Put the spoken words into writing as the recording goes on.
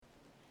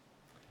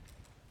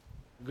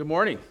Good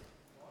morning.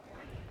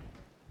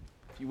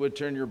 If you would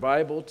turn your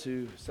Bible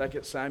to 2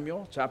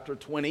 Samuel chapter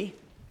 20.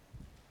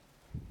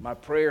 My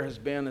prayer has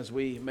been as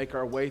we make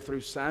our way through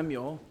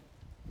Samuel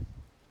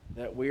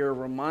that we are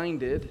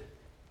reminded,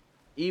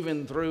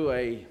 even through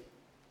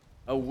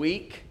a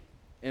weak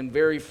and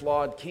very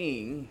flawed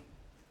king,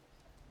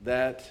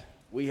 that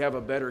we have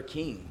a better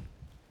king.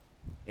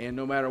 And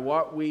no matter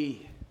what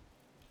we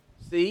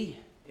see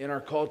in our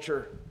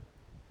culture,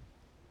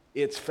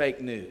 it's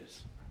fake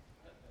news.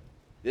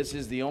 This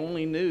is the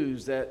only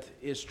news that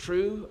is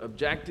true,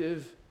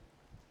 objective,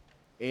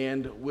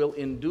 and will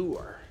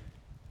endure.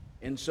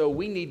 And so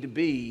we need to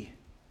be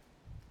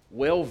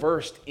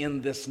well-versed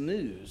in this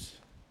news.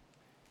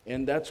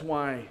 And that's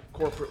why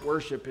corporate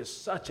worship is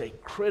such a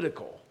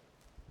critical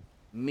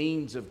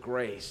means of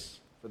grace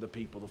for the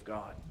people of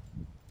God.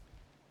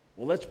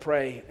 Well, let's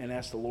pray and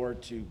ask the Lord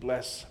to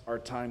bless our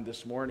time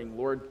this morning.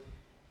 Lord,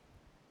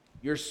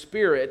 your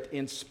Spirit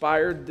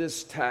inspired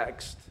this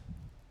text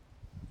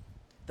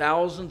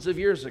thousands of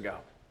years ago.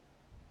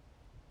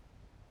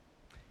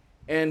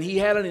 And he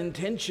had an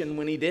intention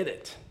when he did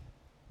it.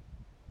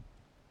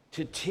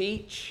 To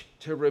teach,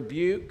 to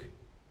rebuke,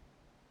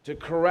 to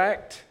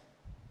correct,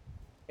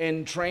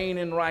 and train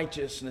in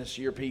righteousness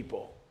your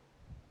people.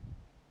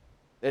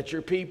 That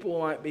your people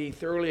might be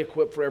thoroughly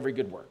equipped for every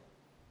good work.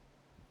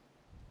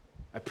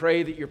 I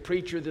pray that your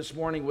preacher this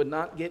morning would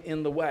not get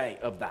in the way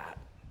of that.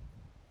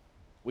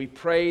 We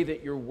pray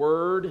that your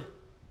word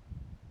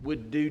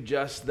would do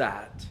just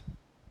that,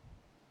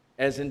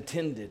 as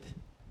intended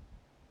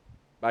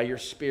by your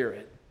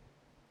Spirit,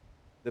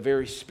 the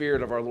very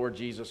Spirit of our Lord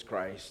Jesus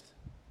Christ,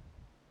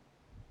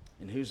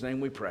 in whose name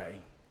we pray.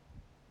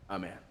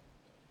 Amen.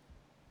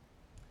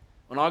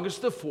 On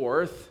August the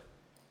 4th,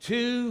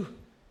 2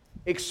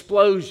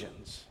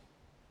 explosions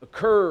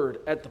occurred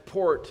at the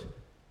port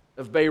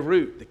of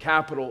Beirut, the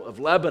capital of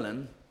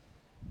Lebanon.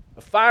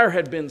 A fire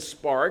had been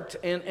sparked,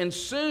 and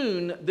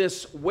soon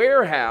this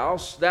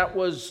warehouse that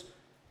was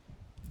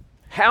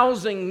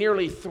housing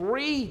nearly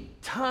 3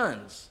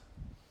 tons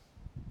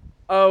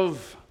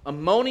of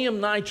ammonium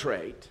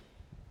nitrate,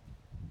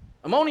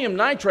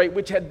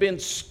 which had been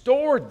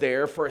stored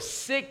there for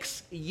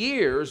 6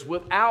 years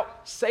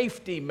without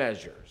safety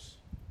measures.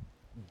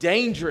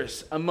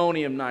 Dangerous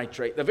ammonium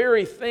nitrate, the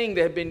very thing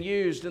that had been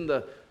used in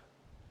the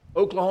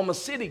Oklahoma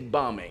City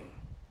bombing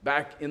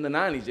back in the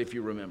 90s, if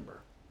you remember.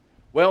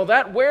 Well,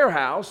 that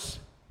warehouse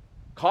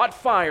caught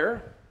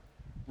fire,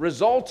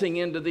 resulting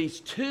into these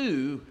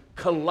 2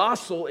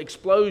 colossal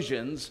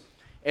explosions,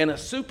 and a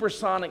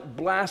supersonic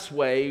blast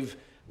wave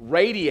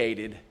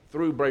radiated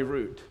through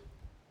Beirut.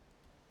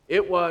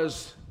 It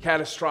was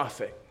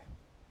catastrophic.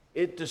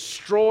 It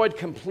destroyed,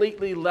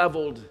 completely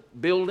leveled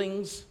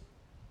buildings.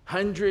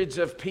 Hundreds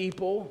of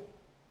people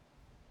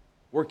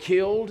were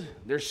killed.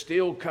 They're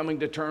still coming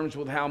to terms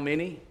with how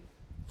many.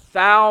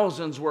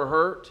 Thousands were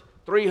hurt.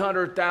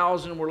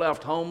 300,000 were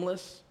left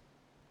homeless.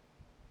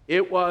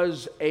 It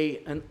was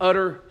an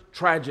utter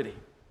tragedy.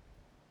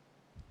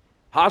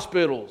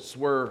 Hospitals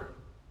were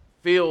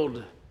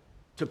filled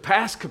to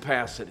past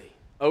capacity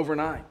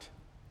overnight.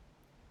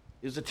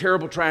 It was a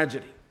terrible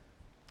tragedy.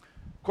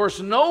 Of course,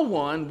 no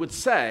one would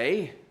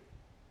say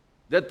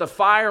that the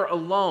fire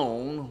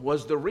alone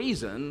was the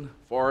reason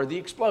for the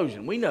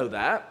explosion. We know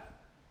that.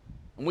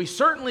 And we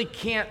certainly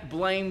can't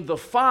blame the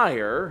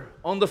fire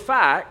on the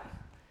fact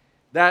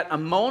that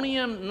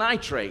ammonium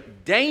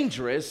nitrate,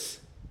 dangerous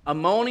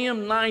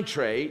ammonium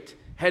nitrate,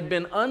 had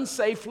been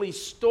unsafely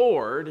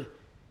stored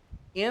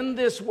in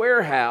this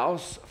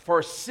warehouse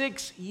for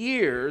 6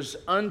 years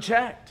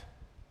unchecked.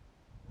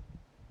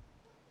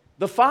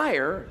 The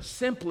fire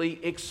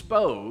simply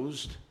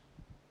exposed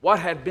what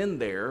had been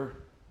there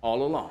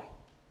all along.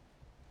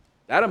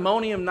 That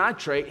ammonium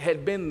nitrate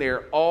had been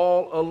there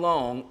all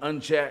along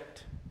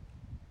unchecked.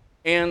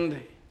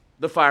 And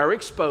the fire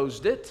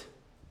exposed it,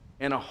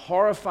 and a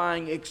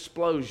horrifying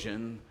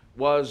explosion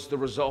was the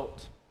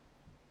result.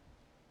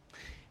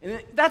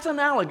 And that's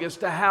analogous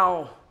to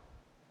how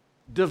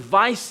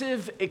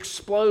divisive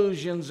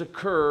explosions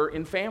occur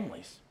in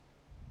families,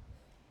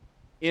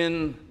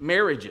 in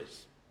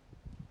marriages,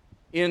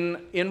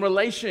 in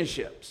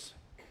relationships,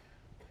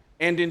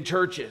 and in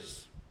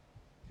churches.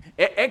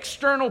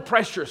 External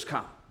pressures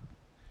come.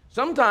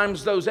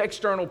 Sometimes those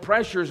external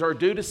pressures are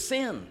due to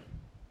sin.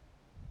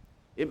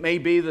 It may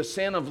be the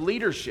sin of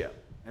leadership,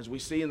 as we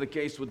see in the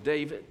case with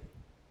David.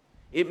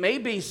 It may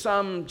be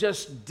some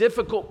just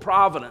difficult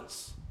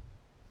providence,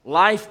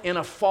 life in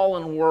a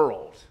fallen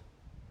world.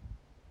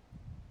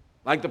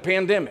 Like the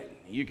pandemic.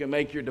 You can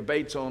make your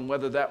debates on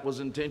whether that was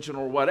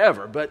intentional or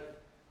whatever,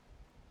 but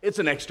it's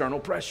an external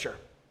pressure.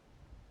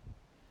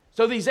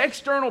 So these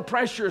external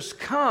pressures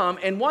come,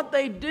 and what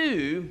they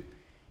do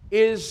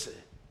is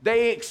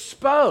they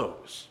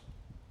expose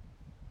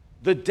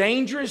the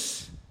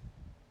dangerous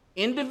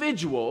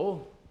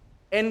individual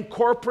and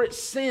corporate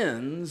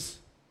sins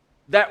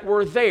that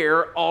were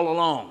there all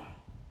along.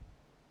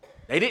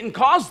 They didn't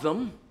cause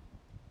them,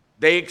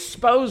 they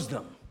exposed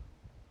them.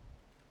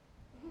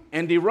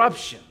 And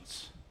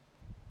eruptions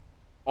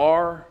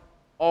are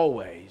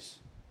always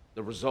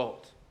the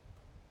result.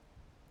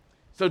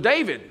 So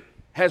David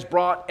has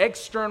brought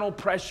external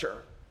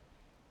pressure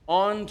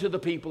onto the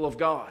people of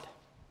God.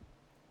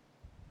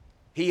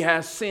 He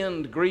has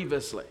sinned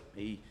grievously.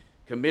 He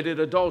committed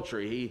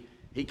adultery.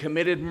 He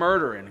committed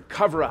murder and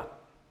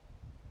cover-up.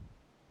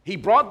 He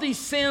brought these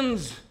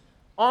sins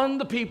on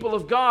the people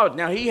of God.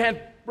 Now, he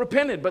had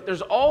repented, but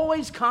there's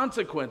always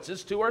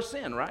consequences to our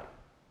sin, right?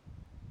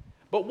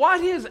 But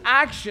what his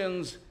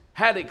actions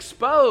had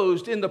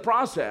exposed in the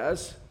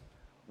process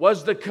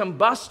was the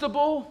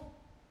combustible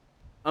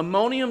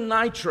ammonium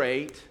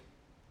nitrate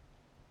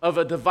of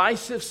a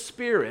divisive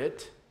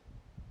spirit,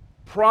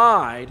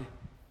 pride,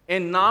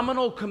 and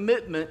nominal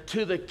commitment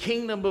to the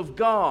kingdom of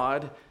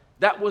God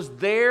that was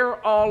there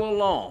all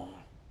along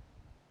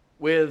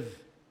with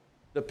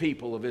the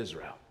people of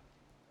Israel.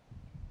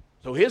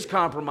 So his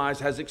compromise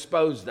has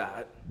exposed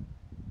that,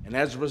 and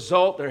as a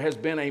result, there has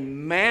been a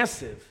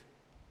massive,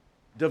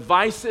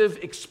 divisive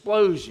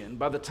explosion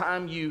by the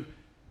time you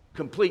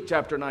complete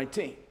chapter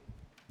 19.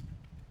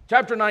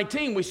 Chapter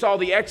 19, we saw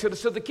the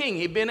exodus of the king.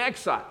 He'd been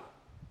exiled.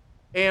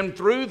 And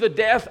through the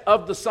death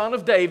of the son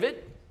of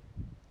David,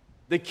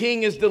 the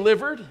king is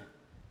delivered.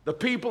 The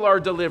people are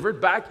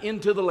delivered back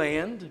into the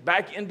land,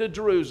 back into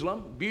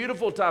Jerusalem.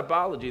 Beautiful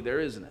typology there,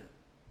 isn't it?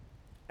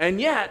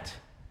 And yet,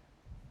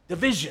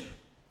 division.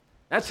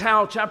 That's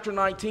how chapter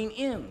 19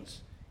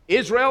 ends.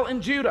 Israel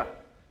and Judah,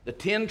 the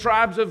 10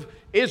 tribes of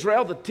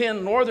Israel, the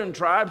 10 northern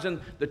tribes,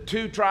 and the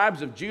 2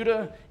 tribes of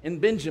Judah and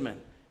Benjamin.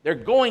 They're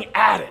going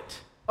at it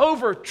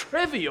over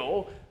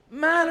trivial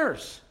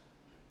matters.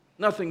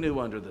 Nothing new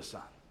under the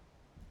sun.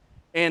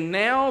 And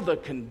now the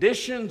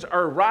conditions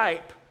are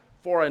ripe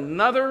for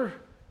another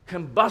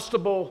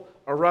combustible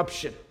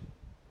eruption.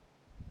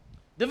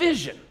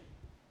 Division.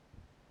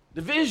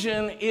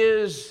 Division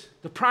is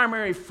the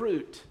primary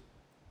fruit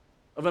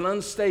of an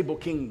unstable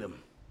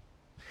kingdom.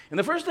 And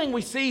the first thing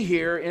we see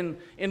here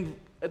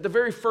at the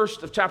very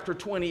first of chapter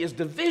 20 is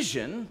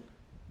division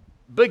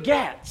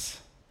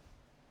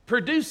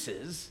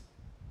produces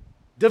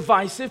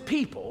divisive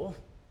people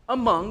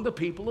among the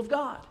people of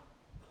God.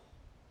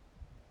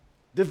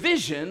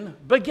 Division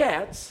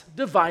begets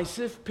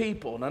divisive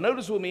people. Now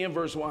notice with me in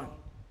verse 1.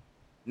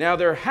 Now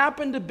there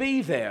happened to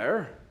be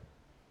there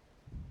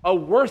a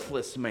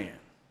worthless man.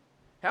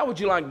 How would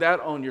you like that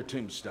on your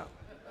tombstone?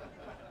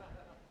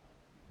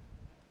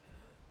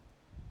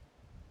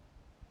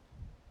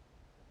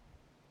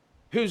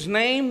 Whose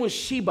name was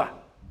Sheba,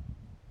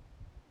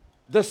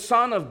 the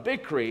son of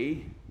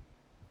Bichri,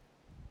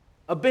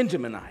 a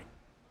Benjaminite.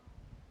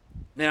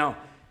 Now,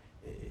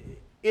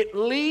 it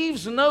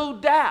leaves no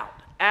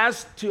doubt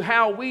as to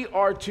how we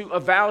are to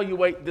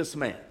evaluate this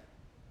man.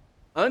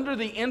 Under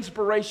the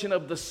inspiration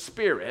of the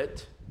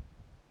Spirit,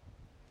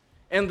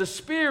 and the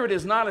Spirit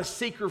is not as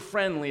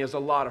seeker-friendly as a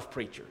lot of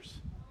preachers,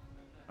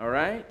 all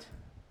right?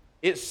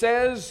 It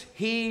says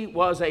he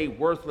was a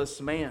worthless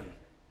man.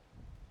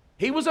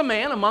 He was a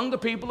man among the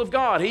people of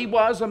God. He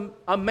was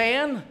a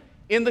man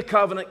in the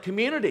covenant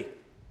community.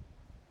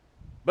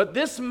 But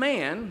this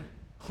man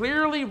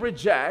clearly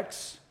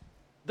rejects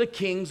the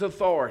king's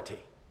authority,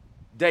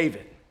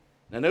 David.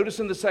 Now notice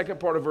in the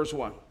second part of verse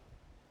 1.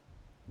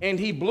 And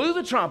he blew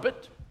the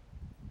trumpet,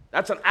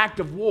 that's an act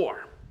of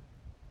war,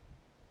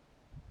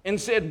 and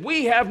said,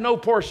 we have no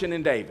portion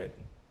in David,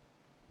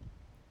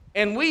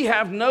 and we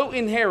have no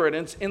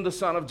inheritance in the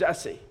son of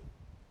Jesse.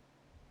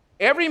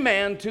 Every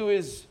man to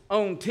his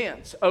own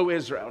tents, O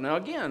Israel. Now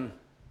again,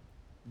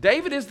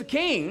 David is the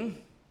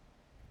king.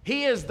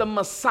 He is the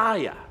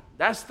Messiah.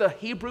 That's the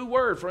Hebrew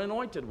word for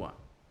anointed one.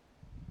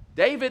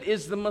 David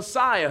is the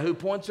Messiah who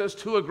points us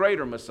to a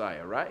greater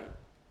Messiah, right?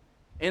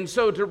 And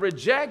so to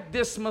reject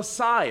this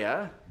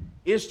Messiah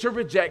is to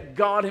reject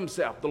God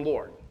himself, the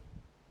Lord.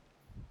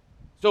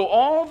 So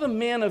all the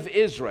men of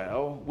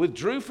Israel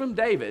withdrew from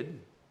David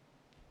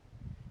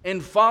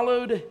and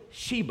followed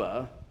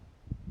Sheba,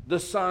 the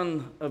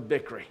son of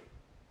Bichri.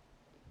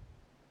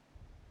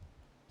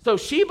 So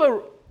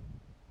Sheba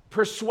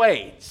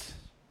persuades.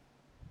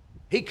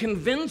 He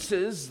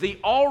convinces the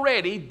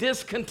already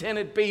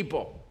discontented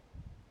people.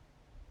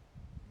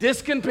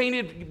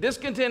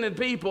 Discontented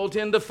people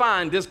tend to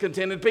find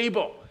discontented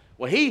people.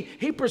 Well,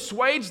 he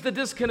persuades the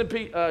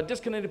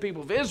discontented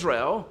people of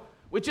Israel,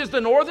 which is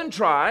the northern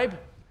tribe,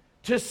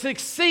 to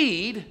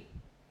succeed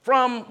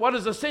from what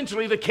is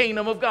essentially the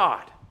kingdom of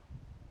God.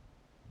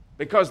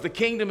 Because the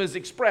kingdom is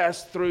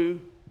expressed through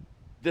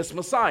this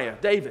Messiah,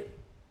 David.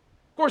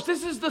 Of course,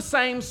 this is the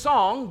same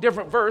song,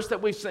 different verse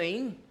that we've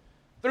seen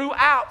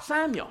throughout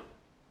Samuel.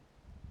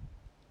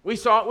 We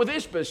saw it with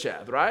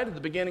Ishbosheth, right, at the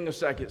beginning of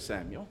 2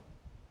 Samuel.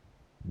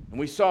 And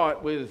we saw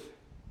it with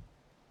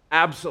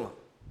Absalom.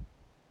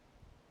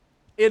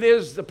 It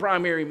is the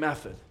primary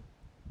method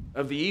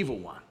of the evil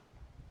one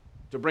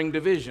to bring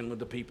division with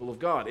the people of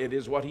God. It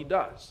is what he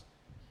does.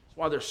 That's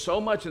why there's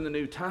so much in the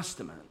New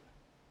Testament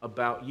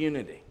about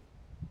unity.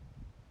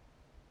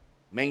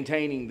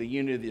 Maintaining the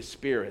unity of the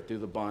Spirit through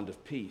the bond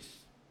of peace.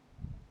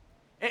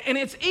 And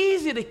it's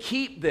easy to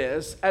keep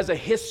this as a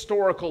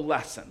historical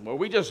lesson where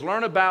we just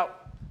learn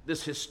about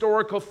this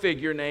historical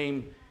figure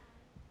named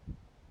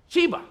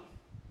Sheba.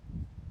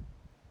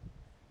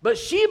 But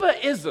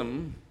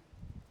Shebaism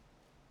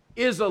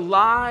is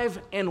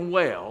alive and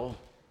well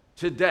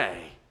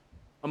today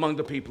among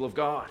the people of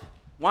God.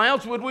 Why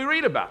else would we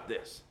read about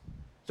this?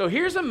 So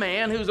here's a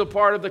man who's a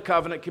part of the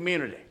covenant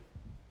community.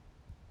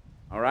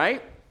 All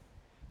right?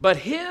 But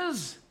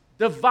his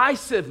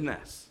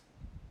divisiveness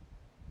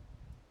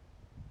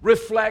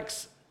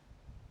reflects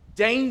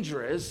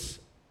dangerous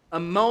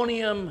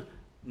ammonium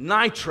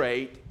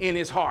nitrate in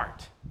his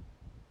heart.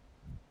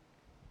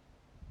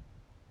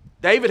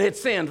 David had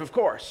sinned, of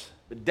course,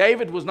 but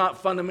David was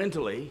not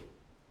fundamentally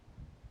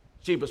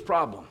Sheba's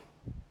problem.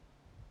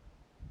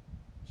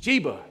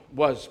 Sheba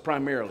was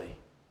primarily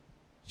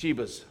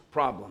Sheba's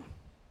problem.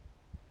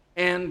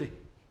 And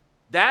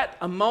that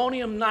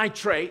ammonium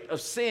nitrate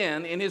of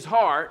sin in his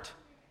heart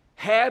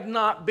had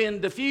not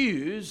been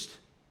diffused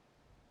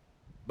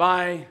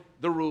by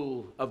the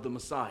rule of the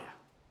Messiah,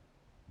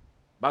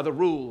 by the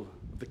rule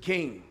of the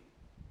king,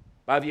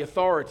 by the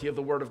authority of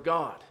the Word of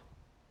God.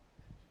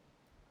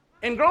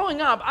 And growing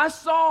up, I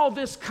saw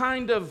this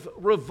kind of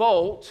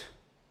revolt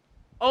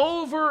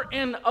over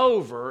and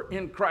over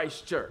in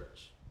Christ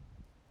Church.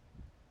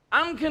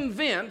 I'm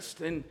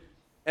convinced, and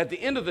at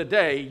the end of the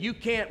day, you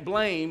can't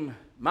blame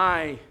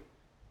my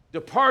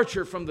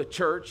departure from the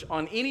church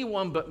on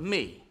anyone but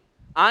me.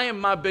 I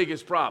am my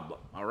biggest problem,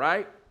 all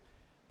right?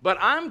 But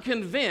I'm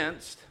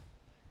convinced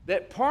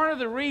that part of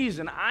the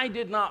reason I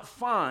did not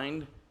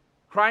find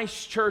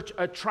Christ Church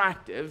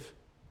attractive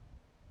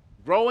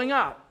growing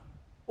up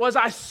was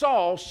I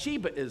saw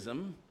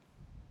Shebaism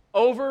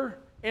over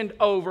and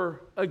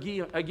over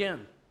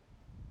again.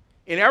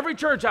 In every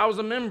church I was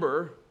a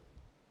member,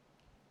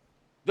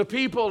 the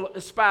people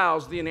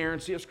espoused the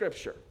inerrancy of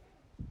Scripture.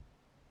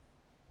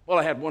 Well,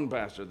 I had one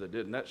pastor that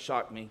didn't. That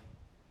shocked me.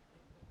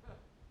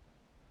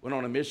 Went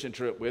on a mission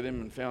trip with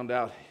him and found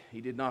out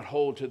he did not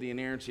hold to the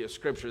inerrancy of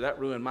Scripture. That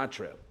ruined my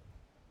trip.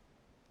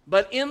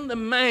 But in the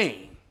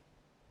main,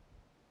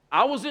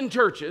 I was in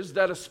churches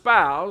that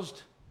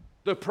espoused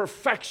the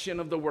perfection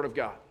of the Word of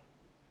God.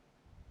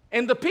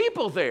 And the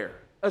people there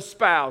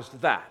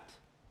espoused that.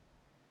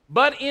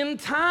 But in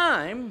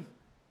time,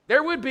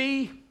 there would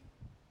be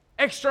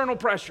external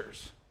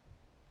pressures,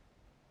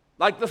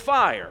 like the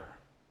fire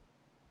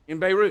in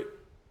Beirut.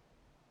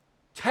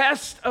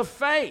 Test of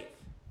faith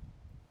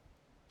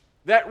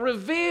that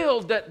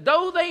revealed that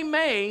though they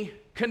may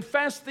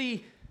confess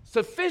the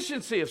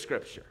sufficiency of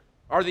Scripture,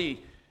 or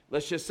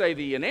let's just say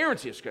the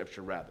inerrancy of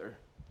Scripture rather,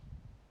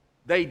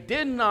 they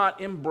did not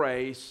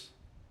embrace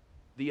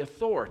the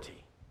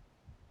authority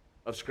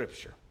of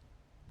Scripture.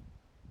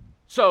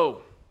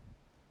 So,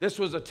 this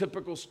was a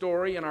typical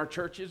story in our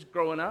churches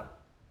growing up.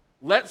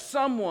 Let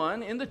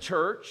someone in the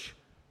church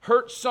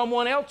hurt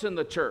someone else in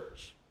the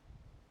church.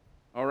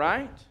 All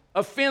right?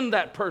 Offend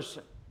that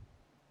person.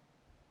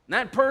 And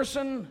that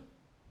person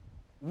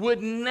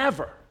would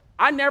never,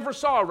 I never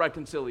saw a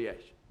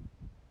reconciliation.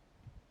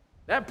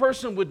 That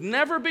person would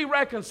never be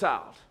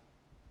reconciled,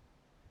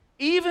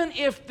 even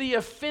if the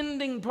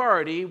offending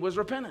party was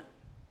repentant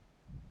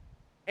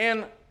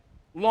and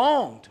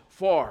longed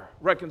for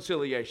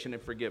reconciliation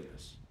and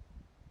forgiveness.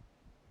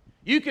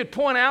 You could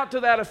point out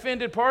to that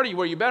offended party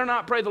where you better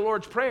not pray the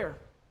Lord's Prayer,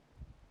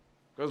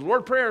 because the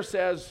Lord's Prayer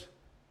says,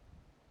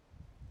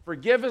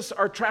 forgive us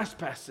our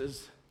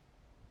trespasses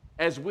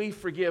as we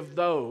forgive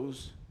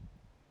those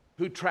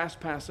who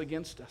trespass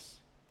against us.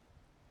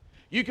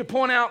 You could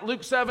point out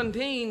Luke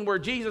 17 where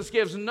Jesus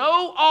gives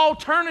no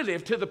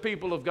alternative to the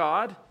people of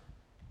God,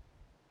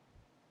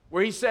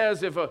 where he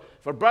says if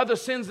a brother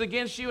sins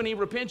against you and he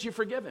repents, you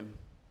forgive him.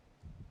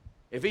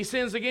 If he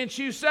sins against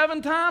you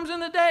 7 times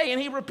in a day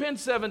and he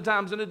repents 7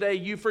 times in a day,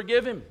 you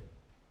forgive him.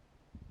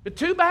 But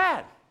too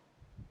bad.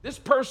 This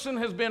person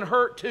has been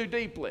hurt too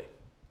deeply.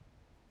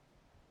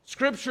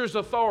 Scripture's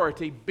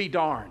authority be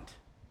darned.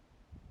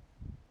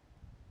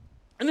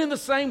 And in the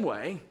same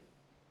way,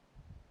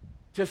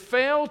 to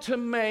fail to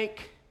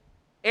make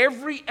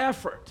every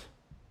effort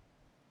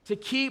to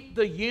keep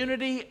the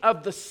unity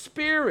of the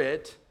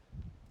Spirit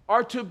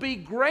or to be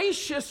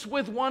gracious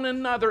with one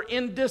another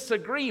in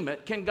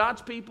disagreement. Can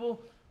God's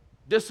people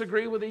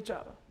disagree with each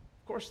other?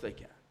 Of course they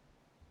can.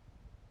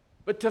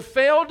 But to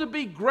fail to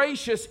be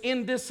gracious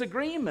in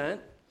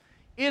disagreement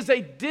is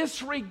a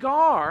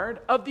disregard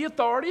of the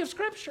authority of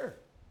Scripture.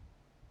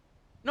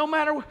 No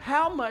matter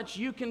how much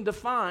you can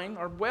define,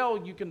 or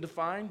well you can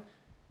define,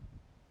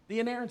 the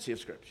inerrancy of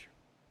Scripture.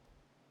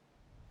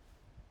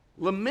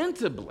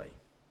 Lamentably,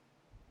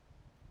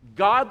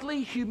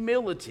 godly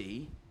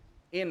humility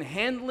in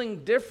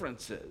handling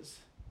differences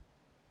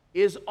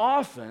is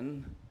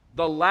often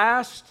the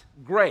last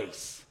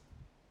grace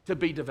to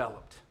be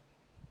developed.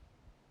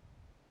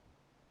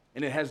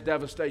 And it has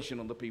devastation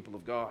on the people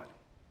of God.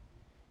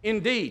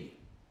 Indeed,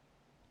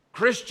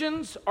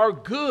 Christians are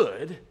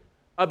good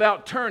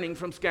about turning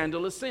from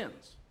scandalous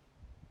sins.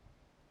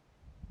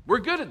 We're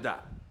good at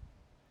that.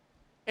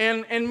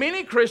 And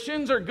many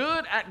Christians are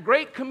good at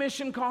Great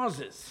Commission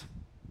causes.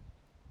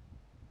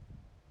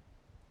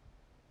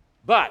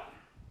 But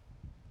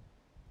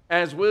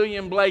As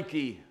William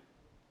Blakey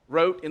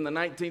wrote in the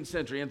 19th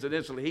century,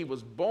 incidentally, he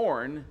was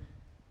born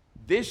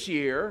this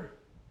year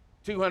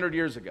 200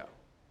 years ago.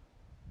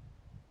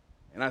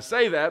 And I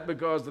say that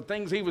because the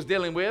things he was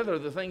dealing with are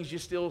the things you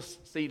still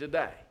see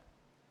today.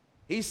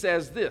 He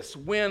says this: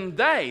 when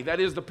they, that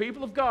is the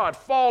people of God,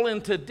 fall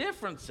into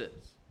differences,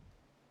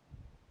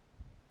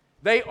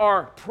 they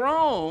are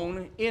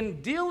prone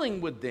in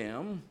dealing with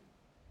them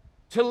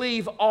to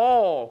leave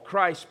all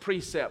Christ's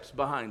precepts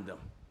behind them.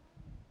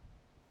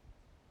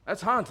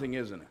 That's haunting,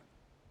 isn't it?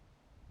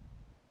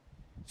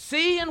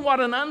 See in what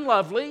an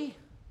unlovely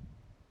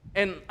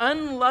and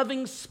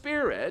unloving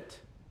spirit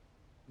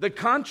the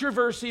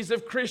controversies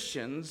of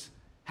Christians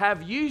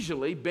have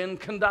usually been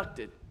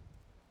conducted.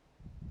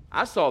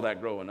 I saw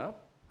that growing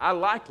up. I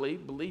likely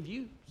believe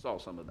you saw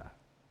some of that.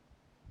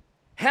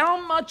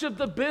 How much of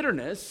the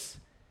bitterness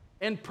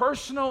and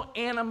personal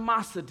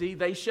animosity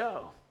they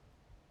show.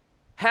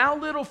 How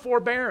little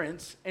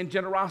forbearance and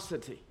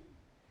generosity.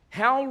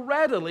 How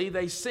readily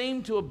they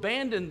seem to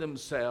abandon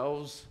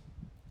themselves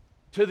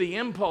to the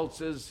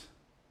impulses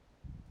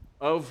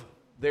of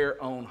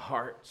their own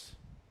hearts.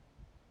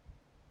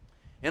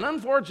 And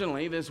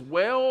unfortunately, this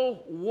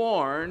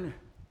well-worn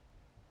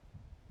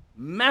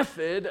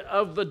method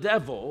of the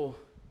devil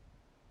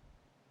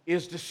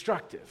is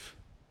destructive.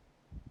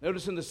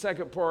 Notice in the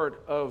second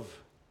part of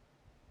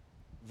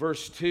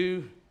verse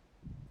 2,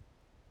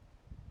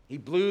 he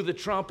blew the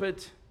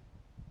trumpet,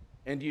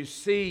 and you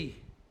see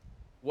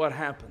what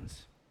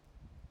happens.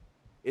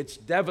 It's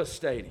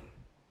devastating.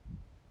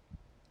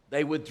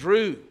 They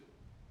withdrew.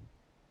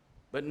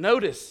 But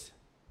notice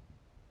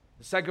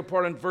the second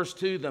part in verse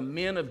 2, the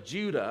men of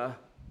Judah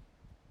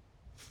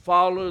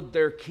followed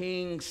their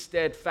king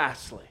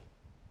steadfastly.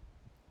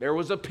 There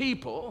was a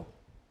people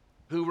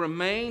who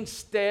remained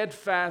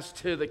steadfast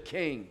to the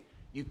king.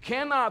 You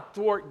cannot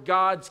thwart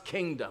God's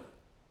kingdom,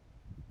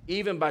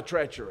 even by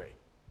treachery.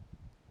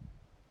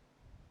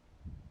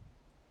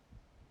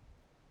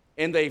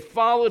 And they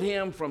followed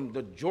him from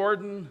the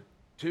Jordan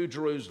to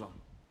Jerusalem.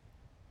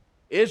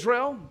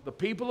 Israel, the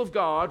people of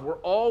God, were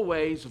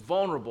always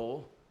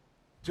vulnerable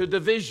to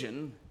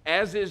division,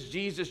 as is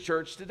Jesus'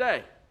 church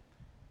today.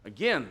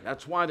 Again,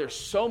 that's why there's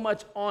so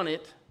much on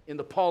it in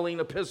the Pauline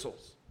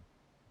epistles.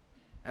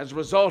 As a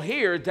result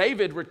here,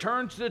 David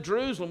returned to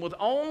Jerusalem with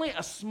only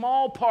a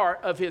small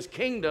part of his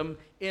kingdom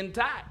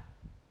intact.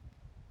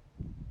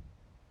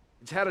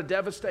 It's had a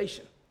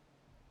devastation.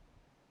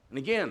 And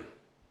again,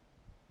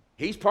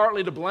 he's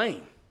partly to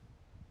blame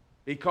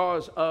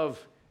because of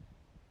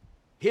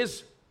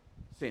his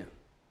sin.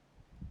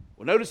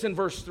 Well, notice in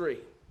verse 3,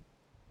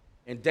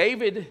 and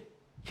David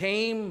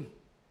came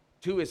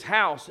to his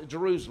house at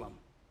Jerusalem.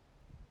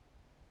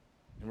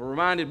 And we're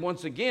reminded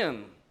once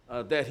again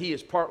that he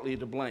is partly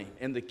to blame.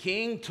 And the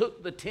king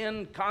took the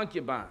 10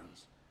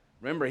 concubines.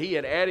 Remember, he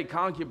had added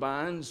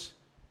concubines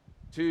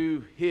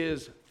to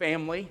his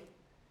family.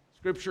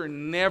 Scripture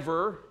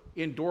never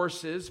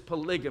endorses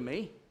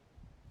polygamy.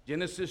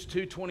 Genesis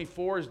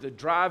 2:24 is the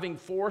driving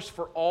force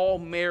for all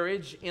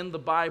marriage in the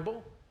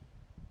Bible.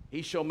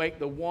 He shall make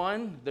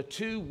the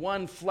two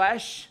one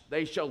flesh.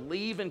 They shall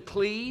leave and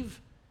cleave.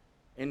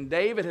 And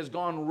David has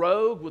gone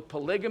rogue with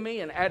polygamy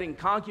and adding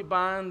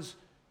concubines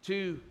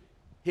to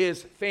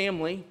his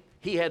family.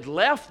 He had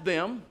left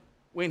them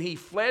when he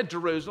fled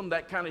Jerusalem.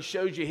 That kind of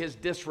shows you his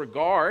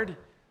disregard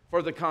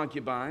for the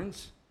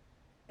concubines.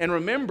 And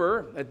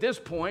remember, at this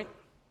point,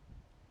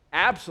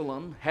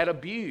 Absalom had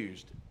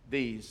abused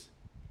these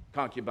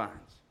concubines.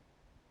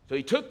 So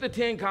he took the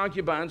 10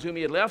 concubines whom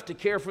he had left to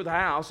care for the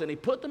house, and he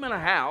put them in a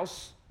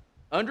house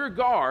under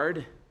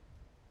guard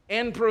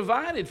and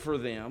provided for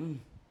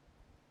them,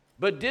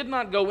 but did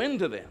not go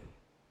into them.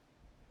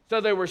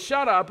 So they were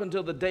shut up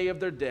until the day of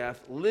their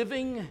death,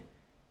 living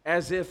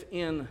as if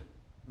in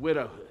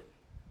widowhood.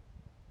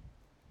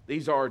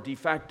 These are de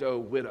facto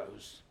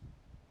widows.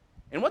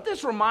 And what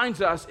this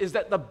reminds us is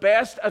that the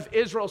best of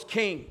Israel's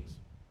kings,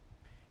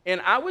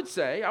 and I would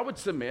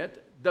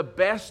submit, the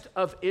best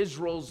of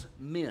Israel's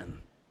men,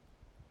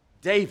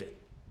 David,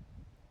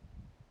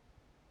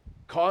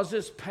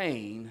 causes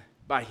pain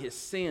by his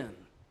sin.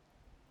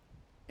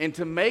 And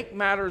to make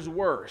matters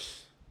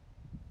worse,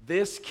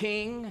 this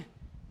king,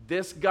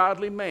 this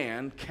godly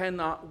man,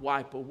 cannot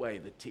wipe away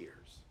the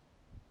tears.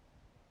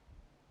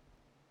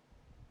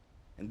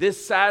 And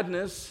this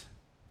sadness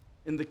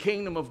in the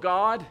kingdom of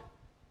God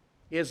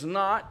is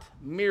not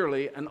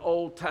merely an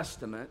Old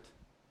Testament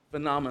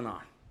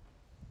phenomenon.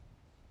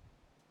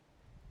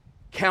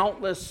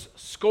 Countless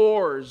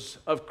scores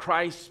of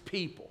Christ's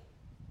people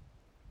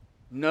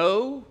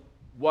know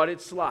what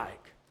it's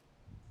like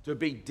to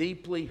be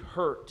deeply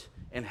hurt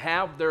and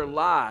have their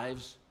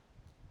lives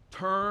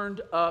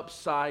turned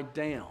upside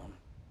down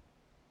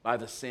by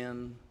the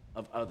sin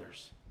of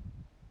others.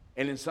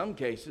 And in some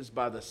cases,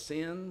 by the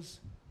sins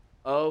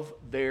of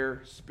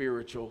their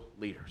spiritual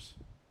leaders.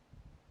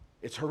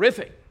 It's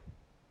horrific.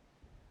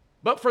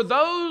 But for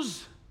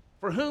those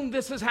for whom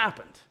this has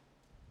happened,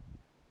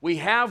 we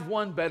have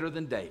one better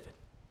than David.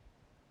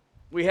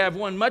 We have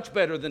one much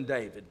better than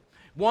David.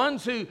 One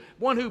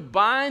who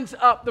binds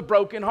up the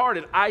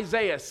brokenhearted,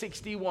 Isaiah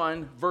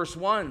 61, verse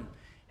 1.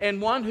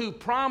 And one who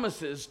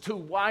promises to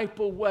wipe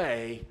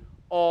away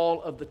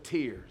all of the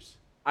tears,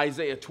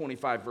 Isaiah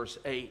 25, verse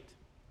 8.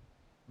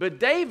 But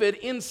David,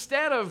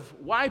 instead of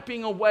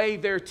wiping away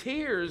their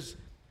tears,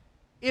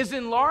 is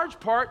in large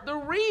part the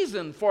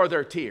reason for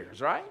their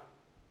tears, right?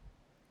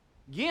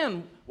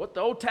 Again, what the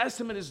Old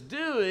Testament is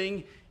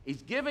doing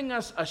is giving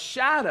us a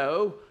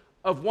shadow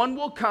of one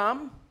will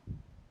come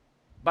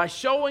by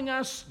showing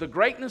us the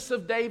greatness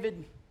of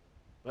David,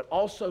 but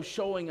also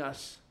showing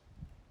us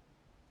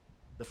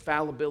the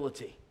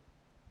fallibility,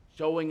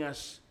 showing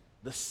us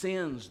the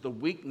sins, the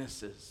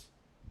weaknesses,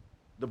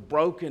 the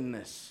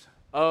brokenness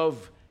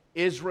of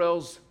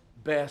Israel's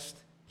best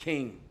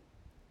king.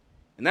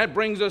 And that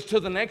brings us to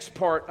the next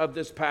part of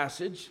this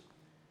passage.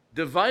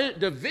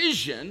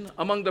 Division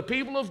among the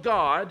people of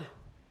God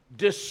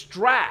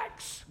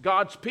distracts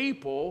God's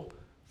people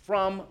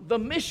from the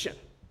mission.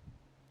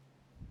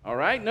 All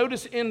right,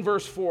 notice in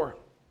verse 4.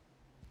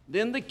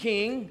 Then the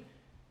king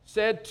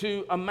said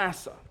to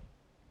Amasa,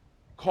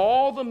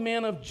 call the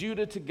men of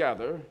Judah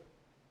together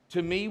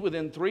to me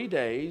within 3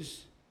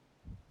 days,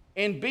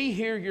 and be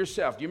here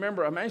yourself. Do you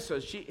remember Amasa?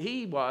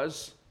 He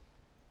was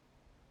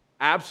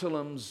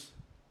Absalom's,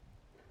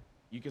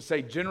 you could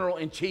say,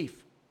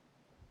 general-in-chief.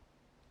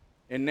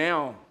 And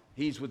now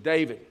he's with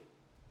David.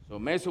 So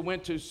Amasa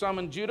went to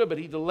summon Judah, but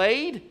he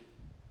delayed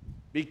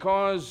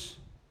because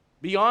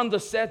beyond the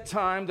set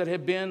time that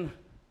had been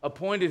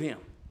appointed him.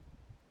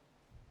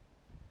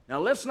 Now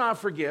let's not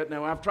forget,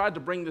 now I've tried to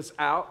bring this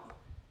out,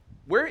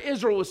 where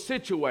Israel was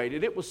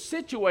situated, it was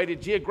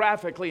situated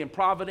geographically and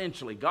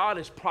providentially. God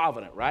is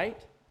provident, right?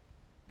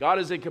 God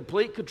is in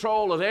complete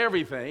control of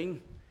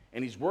everything,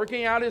 and he's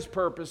working out his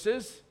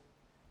purposes.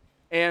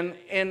 And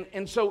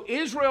so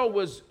Israel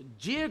was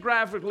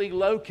geographically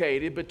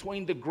located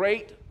between the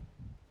great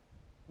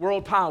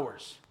world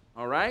powers,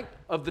 all right,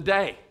 of the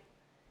day.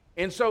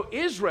 And so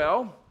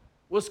Israel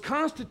was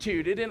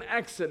constituted in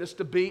Exodus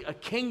to be a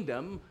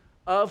kingdom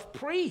of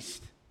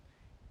priests.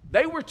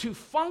 They were to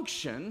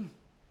function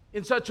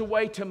in such a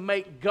way to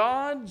make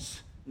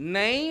God's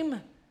name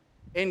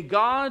and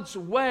God's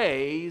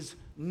ways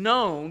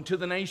known to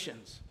the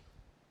nations.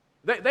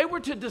 They were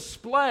to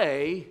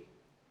display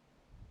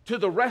to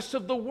the rest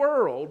of the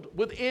world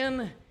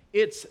within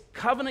its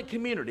covenant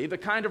community the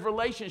kind of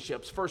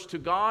relationships, first to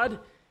God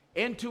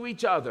and to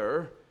each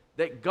other,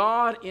 that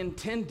God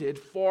intended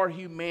for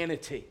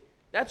humanity.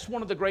 That's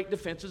one of the great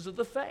defenses of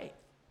the faith.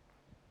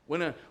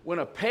 When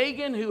a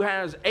pagan who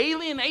has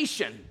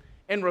alienation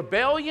and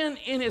rebellion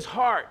in his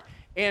heart,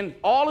 and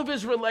all of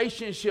his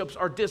relationships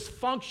are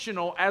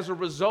dysfunctional as a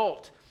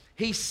result,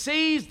 he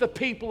sees the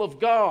people of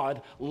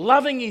God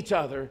loving each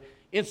other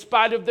in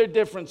spite of their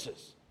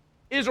differences.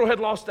 Israel had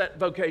lost that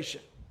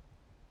vocation.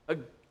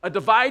 A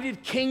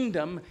divided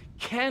kingdom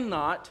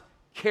cannot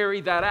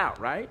carry that out,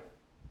 right?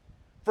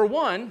 For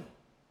one,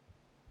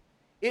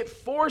 it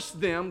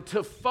forced them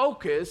to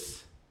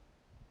focus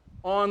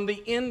on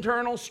the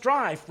internal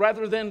strife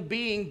rather than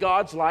being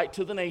God's light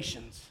to the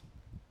nations.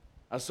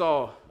 I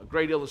saw a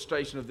great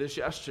illustration of this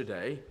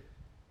yesterday.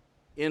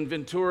 In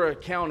Ventura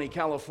County,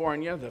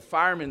 California, the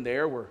firemen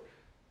there were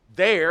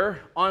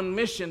there on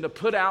mission to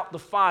put out the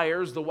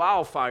fires, the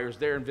wildfires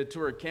there in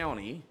Ventura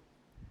County.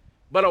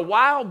 But a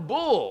wild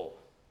bull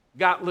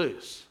got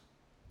loose.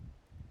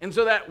 And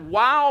so that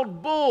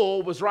wild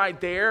bull was right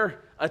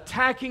there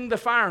attacking the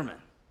firemen.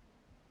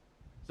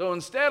 So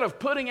instead of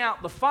putting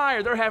out the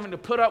fire, they're having to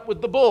put up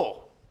with the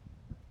bull.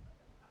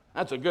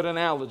 That's a good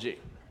analogy.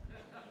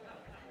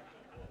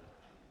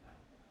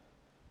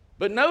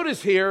 But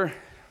notice here,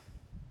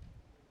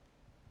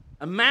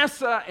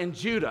 Amasa and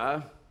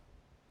Judah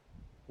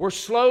were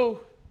slow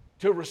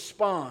to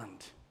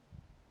respond.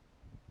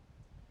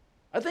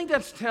 I think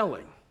that's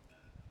telling.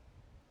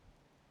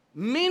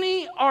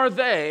 Many are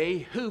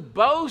they who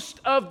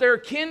boast of their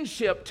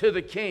kinship to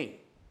the king,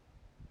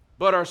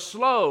 but are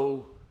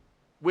slow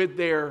with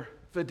their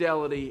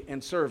fidelity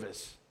and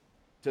service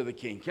to the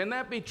king. Can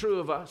that be true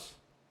of us?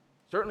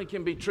 Certainly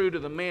can be true to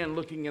the man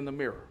looking in the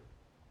mirror.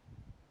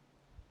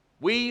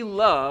 We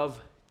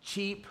love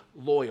cheap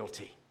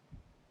loyalty.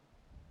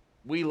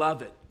 We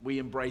love it. We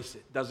embrace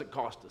it. Doesn't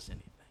cost us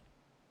anything.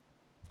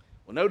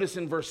 Well, notice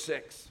in verse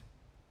 6.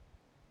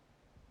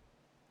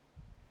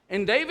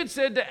 And David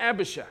said to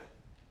Abishai, of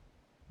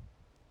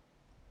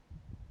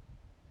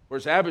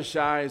course,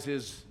 Abishai is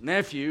his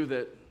nephew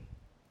that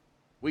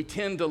we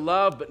tend to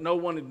love, but no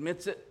one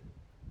admits it.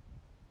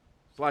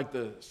 It's like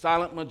the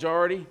silent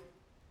majority.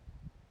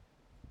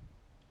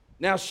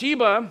 Now,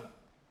 Sheba,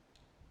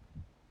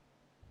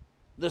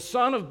 the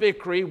son of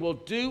Bichri, will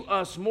do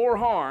us more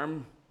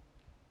harm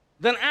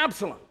than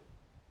Absalom.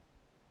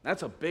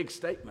 That's a big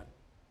statement.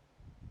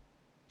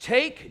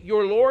 Take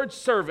your Lord's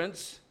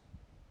servants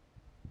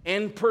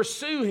and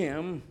pursue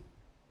him,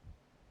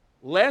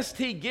 lest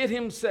he get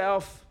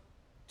himself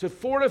to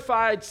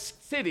fortified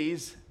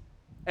cities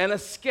and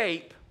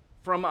escape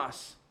from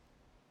us.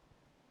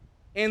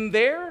 And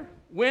there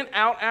went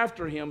out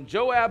after him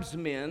Joab's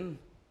men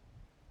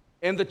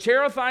and the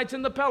Cherethites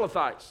and the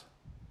Pelethites.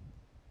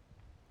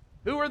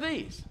 Who are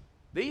these?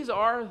 These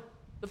are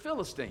the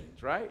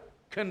Philistines, right?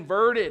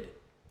 Converted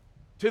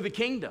to the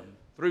kingdom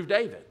through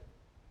David.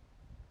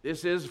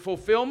 This is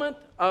fulfillment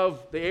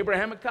of the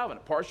Abrahamic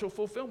covenant, partial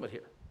fulfillment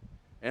here.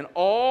 And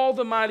all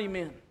the mighty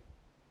men,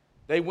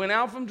 they went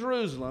out from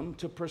Jerusalem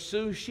to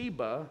pursue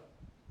Sheba,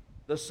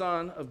 the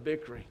son of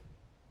Bichri.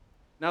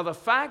 Now, the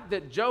fact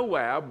that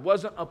Joab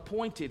wasn't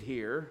appointed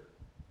here,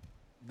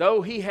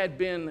 though he had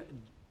been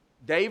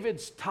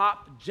David's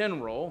top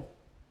general,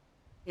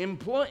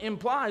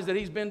 implies that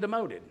he's been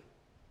demoted.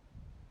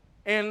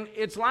 And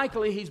it's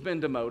likely he's been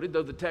demoted,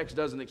 though the text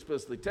doesn't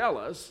explicitly tell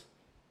us,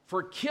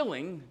 for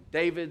killing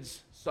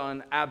David's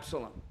son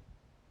Absalom.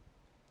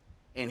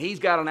 And he's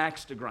got an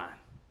axe to grind.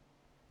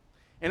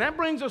 And that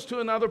brings us to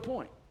another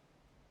point.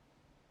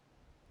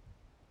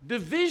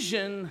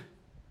 Division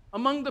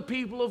among the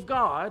people of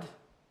God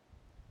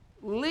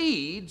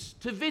leads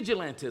to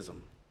vigilantism.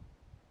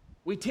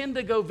 We tend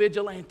to go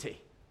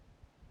vigilante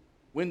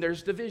when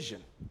there's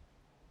division.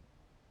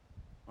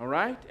 All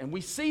right? And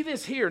we see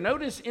this here.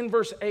 Notice in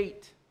verse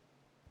 8.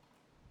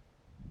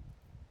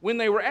 When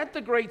they were at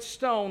the great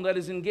stone that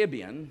is in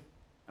Gibeon,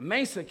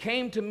 Amasa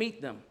came to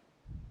meet them.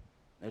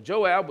 Now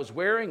Joab was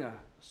wearing a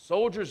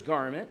soldier's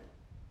garment,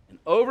 and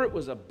over it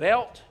was a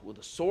belt with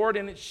a sword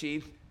in its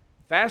sheath,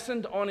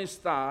 fastened on his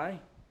thigh.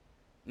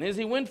 And as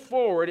he went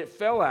forward, it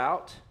fell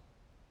out.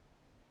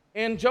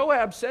 And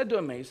Joab said to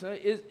Amasa,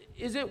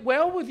 Is it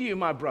well with you,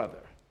 my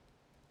brother?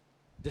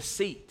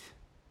 Deceit.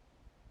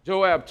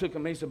 Joab took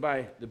Amasa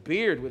by the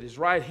beard with his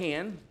right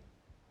hand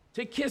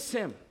to kiss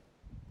him.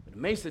 But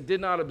Amasa did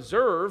not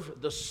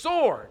observe the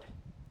sword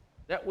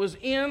that was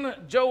in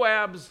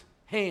Joab's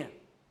hand.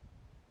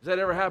 Has that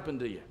ever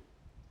happened to you?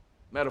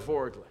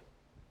 Metaphorically.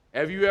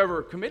 Have you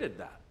ever committed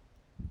that?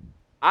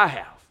 I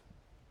have.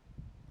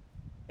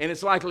 And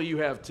it's likely you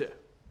have too.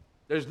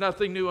 There's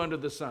nothing new under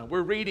the sun.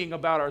 We're reading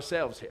about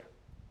ourselves here.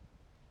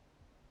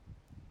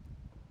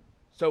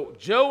 So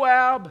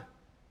Joab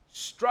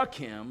struck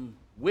him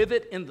with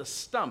it in the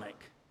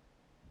stomach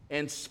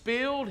and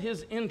spilled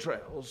his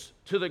entrails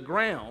to the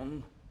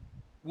ground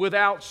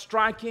without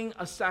striking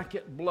a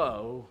second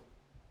blow,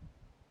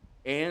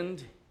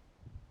 and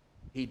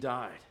he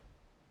died.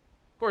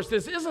 Of course,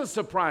 this isn't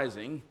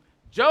surprising.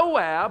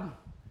 Joab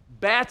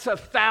bats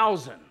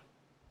 1,000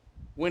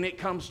 when it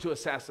comes to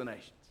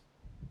assassinations.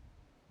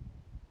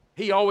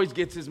 He always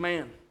gets his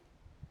man.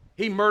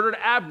 He murdered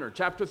Abner,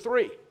 chapter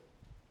 3.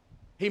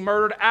 He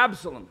murdered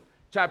Absalom,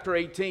 chapter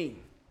 18.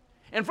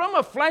 And from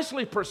a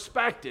fleshly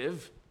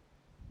perspective,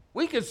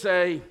 we could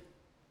say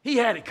he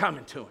had it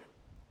coming to him.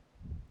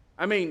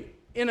 I mean,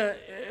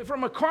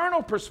 from a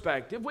carnal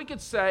perspective, we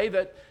could say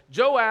that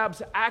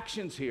Joab's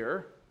actions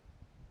here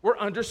were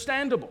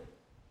understandable.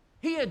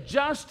 He had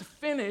just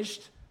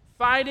finished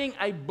fighting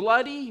a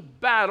bloody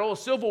battle, a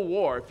civil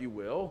war, if you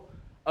will,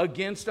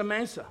 against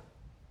Amasa.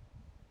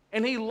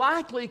 And he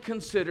likely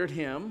considered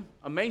him,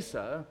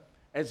 Amasa,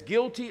 as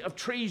guilty of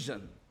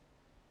treason.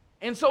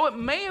 And so it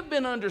may have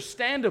been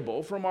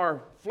understandable from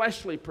our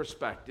fleshly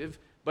perspective,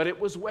 but it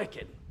was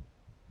wicked.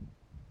 In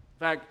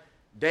fact,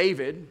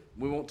 David,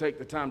 we won't take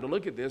the time to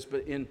look at this,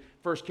 but in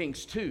 1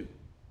 Kings 2,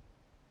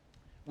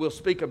 we'll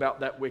speak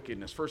about that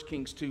wickedness. 1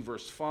 Kings 2,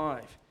 verse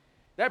 5.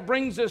 That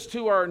brings us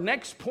to our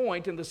next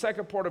point in the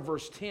second part of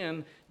verse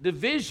 10.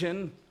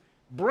 Division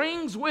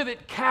brings with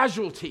it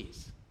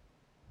casualties.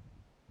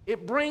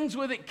 It brings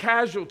with it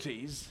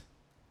casualties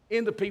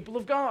in the people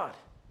of God.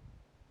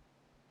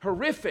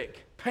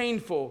 Horrific,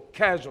 painful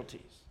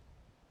casualties.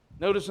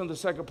 Notice in the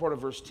second part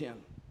of verse 10.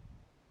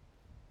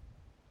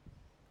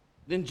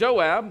 Then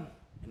Joab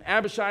and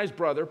Abishai's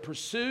brother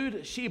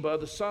pursued Sheba,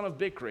 the son of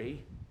Bichri.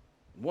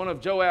 One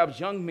of Joab's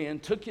young men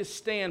took his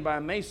stand by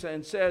Amasa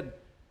and said,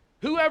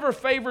 "Whoever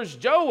favors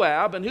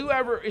Joab and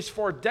whoever is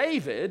for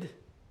David,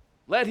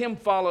 let him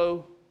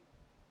follow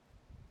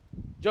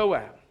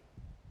Joab."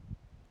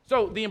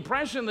 So the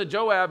impression that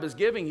Joab is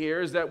giving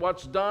here is that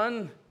what's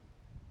done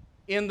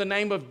in the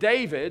name of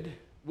David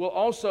will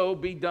also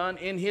be done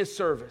in his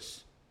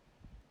service.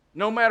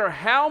 No matter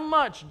how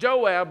much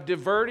Joab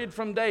diverted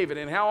from David,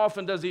 and how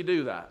often does he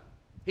do that?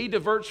 He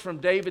diverts from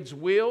David's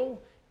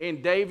will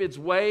and David's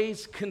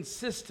ways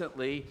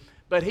consistently,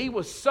 but he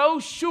was so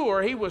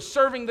sure he was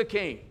serving the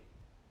king.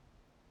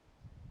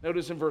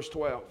 Notice in verse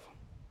 12.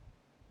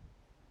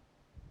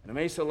 And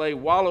Amasa lay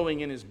wallowing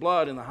in his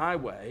blood in the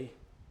highway,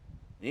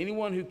 and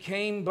anyone who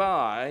came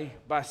by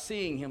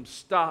seeing him,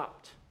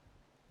 stopped.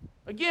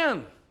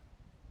 Again,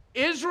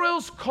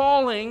 Israel's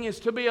calling is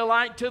to be a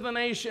light to the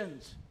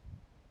nations.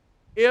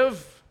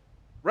 If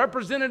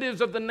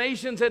representatives of the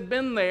nations had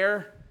been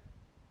there,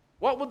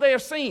 what would they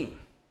have seen?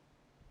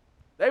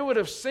 They would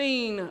have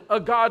seen a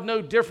God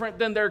no different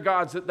than their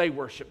gods that they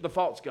worship, the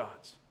false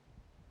gods.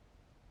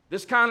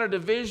 This kind of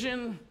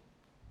division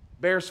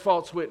bears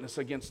false witness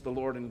against the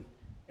Lord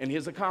and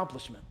his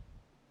accomplishment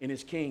in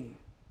his king.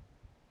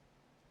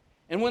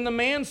 And when the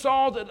man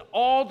saw that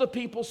all the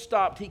people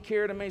stopped, he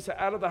carried Amasa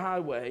out of the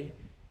highway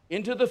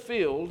into the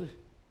field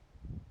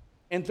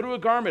and threw a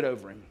garment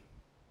over him.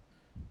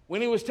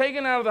 When he was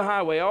taken out of the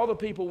highway, all the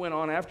people went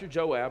on after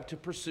Joab to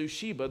pursue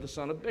Sheba, the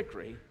son of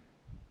Bichri.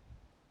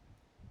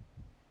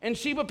 And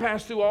Sheba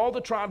passed through all the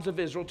tribes of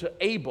Israel to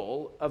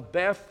Abel of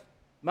Beth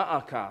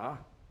Maacah,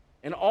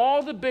 and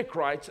all the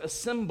Bichrites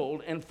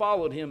assembled and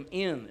followed him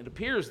in. It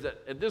appears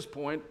that at this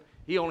point,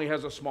 he only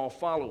has a small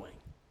following.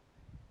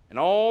 And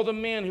all the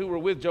men who were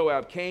with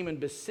Joab came and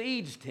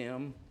besieged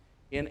him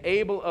in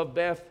Abel of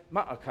Beth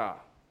Maacah.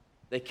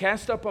 They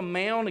cast up a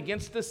mound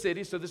against the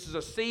city, so this is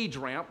a siege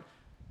ramp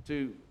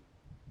to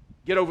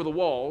get over the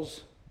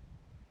walls.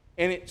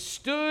 And it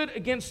stood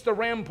against the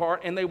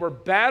rampart, and they were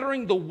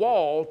battering the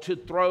wall to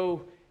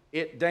throw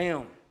it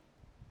down.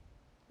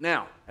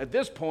 Now, at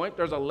this point,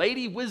 there's a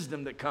lady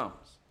wisdom that comes.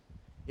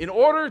 In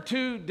order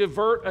to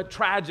divert a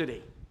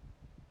tragedy,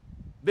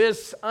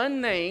 this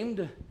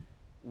unnamed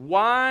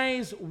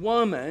wise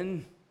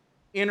woman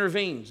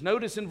intervenes.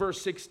 Notice in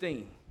verse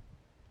 16.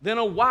 Then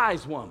a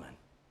wise woman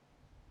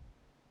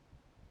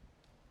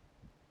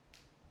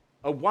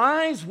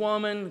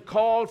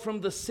called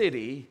from the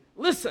city,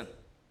 listen,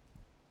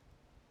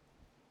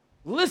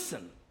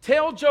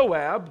 tell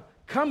Joab,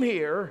 come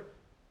here,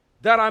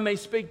 that I may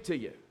speak to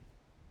you.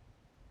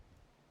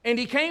 And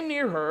he came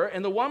near her,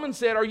 and the woman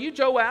said, are you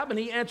Joab? And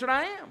he answered,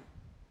 I am.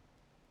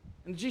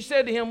 And she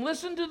said to him,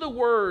 listen to the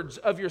words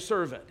of your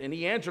servant. And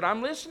he answered,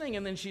 I'm listening.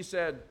 And then she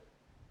said,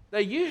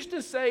 they used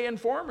to say in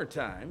former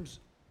times,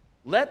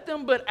 let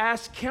them but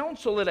ask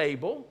counsel at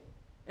Abel.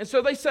 And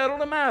so they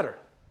settled the matter.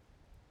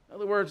 In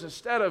other words,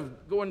 instead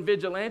of going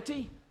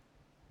vigilante,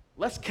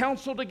 let's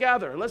counsel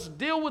together. Let's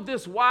deal with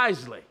this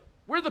wisely.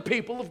 We're the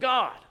people of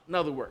God, in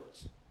other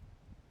words.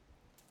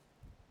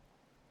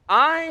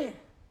 I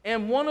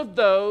am one of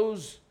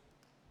those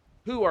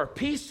who are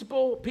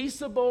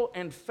peaceable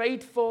and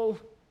faithful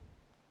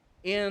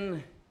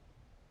in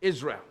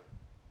Israel.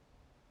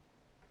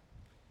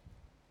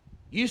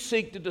 You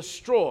seek to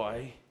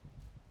destroy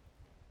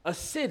a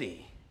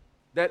city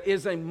that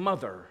is a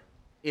mother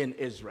in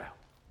Israel.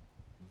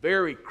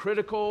 Very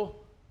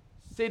critical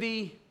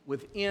city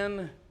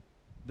within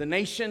the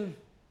nation,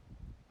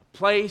 a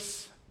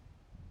place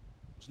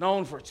that's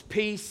known for its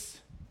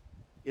peace,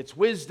 its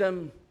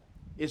wisdom,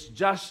 its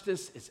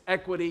justice, its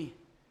equity,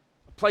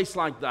 a place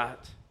like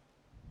that.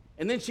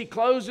 And then she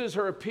closes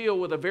her appeal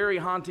with a very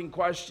haunting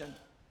question.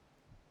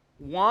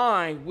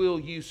 Why will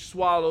you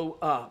swallow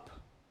up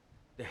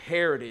the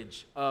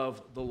heritage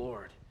of the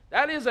Lord?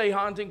 That is a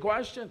haunting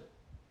question.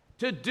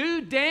 To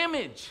do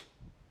damage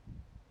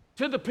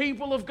to the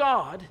people of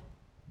God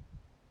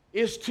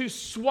is to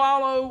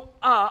swallow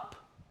up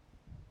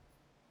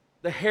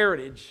the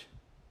heritage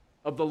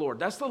of the Lord.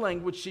 That's the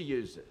language she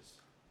uses.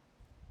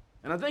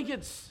 And I think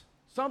it's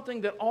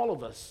something that all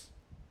of us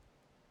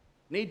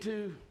need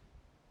to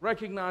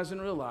recognize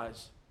and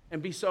realize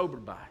and be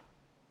sobered by.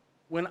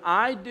 When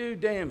I do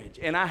damage,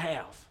 and I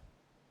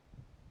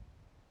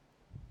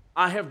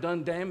have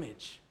done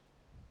damage.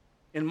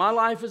 In my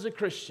life as a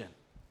Christian,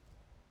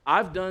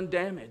 I've done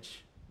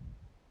damage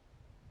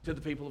to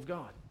the people of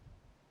God.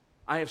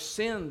 I have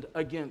sinned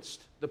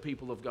against the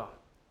people of God.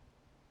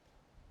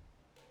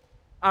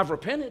 I've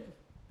repented,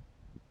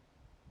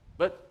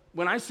 but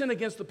when I sin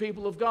against the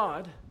people of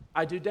God,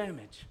 I do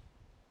damage.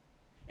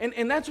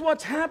 And that's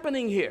what's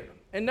happening here.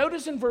 And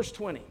notice in verse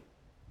 20,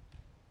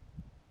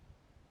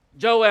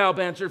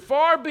 Joab answered,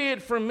 far be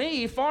it from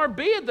me, far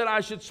be it that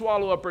I should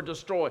swallow up or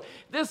destroy.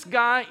 This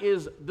guy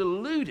is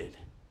deluded,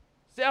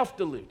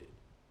 self-deluded.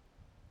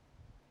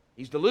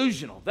 He's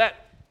delusional.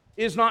 That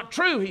is not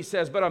true, he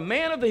says, but a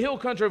man of the hill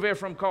country of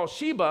Ephraim called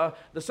Sheba,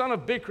 the son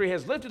of Bichri,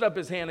 has lifted up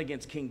his hand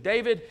against King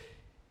David.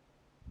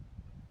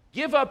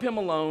 Give up him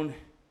alone,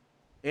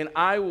 and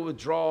I will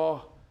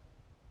withdraw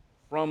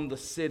from the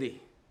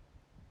city.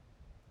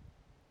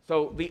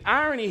 So the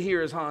irony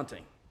here is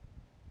haunting.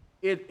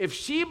 If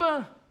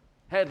Sheba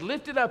had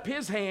lifted up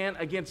his hand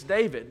against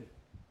David,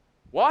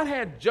 what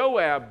had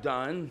Joab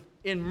done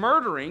in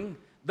murdering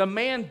the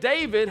man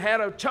David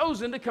had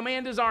chosen to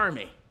command his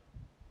army?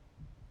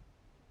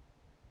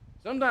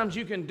 Sometimes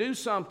you can do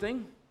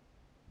something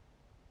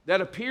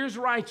that appears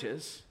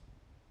righteous,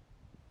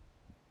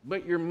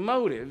 but your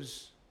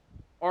motives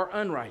are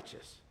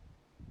unrighteous.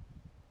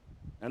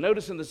 Now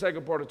notice in the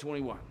second part of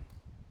 21.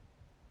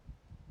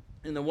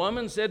 And the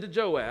woman said to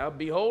Joab,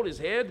 behold, his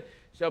head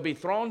shall be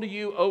thrown to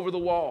you over the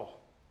wall.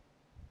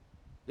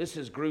 This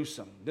is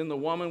gruesome. Then the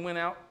woman went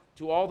out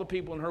to all the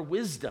people in her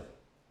wisdom.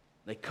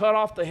 They cut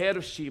off the head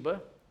of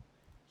Sheba.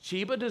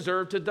 Sheba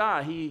deserved to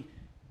die.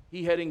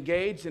 He had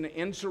engaged in an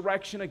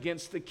insurrection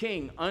against the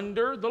king.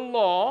 Under the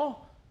law,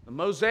 the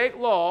Mosaic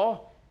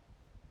law,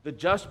 the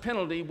just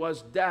penalty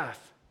was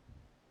death.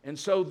 And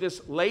so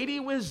this lady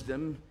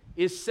wisdom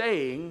is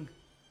saying,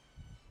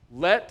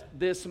 let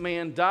this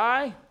man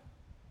die,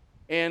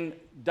 and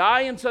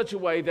die in such a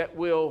way that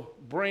will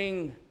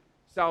bring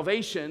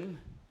salvation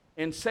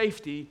and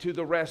safety to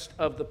the rest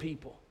of the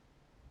people.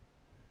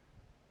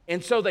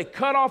 And so they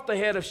cut off the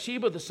head of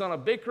Sheba, the son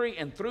of Bichri,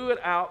 and threw it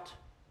out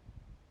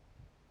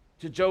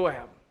to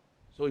Joab.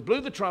 So he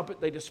blew the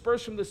trumpet. They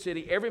dispersed from the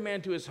city, every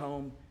man to his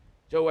home.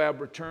 Joab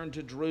returned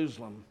to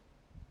Jerusalem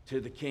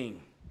to the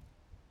king.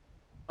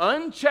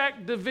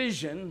 Unchecked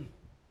division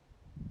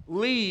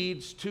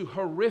leads to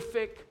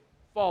horrific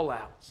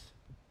fallouts.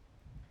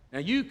 Now,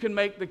 you can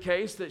make the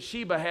case that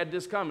Sheba had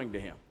this coming to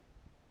him.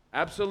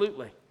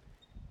 Absolutely.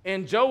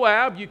 And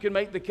Joab, you can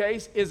make the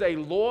case, is a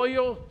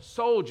loyal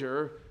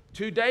soldier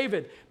to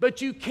David.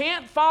 But you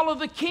can't follow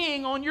the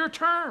king on your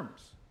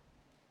terms.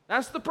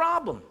 That's the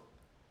problem.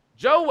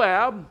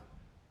 Joab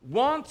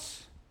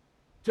wants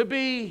to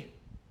be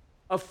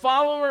a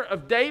follower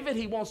of David.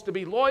 He wants to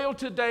be loyal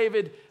to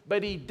David,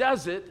 but he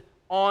does it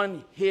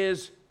on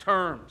his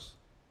terms.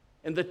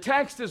 And the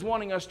text is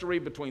wanting us to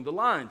read between the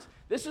lines.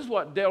 This is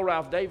what Dale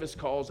Ralph Davis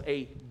calls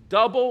a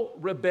double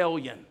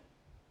rebellion.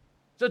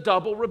 It's a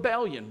double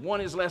rebellion. One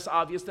is less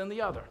obvious than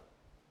the other.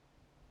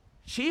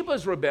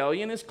 Sheba's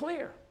rebellion is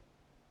clear.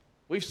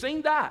 We've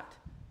seen that.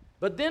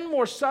 But then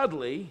more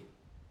subtly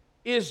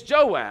is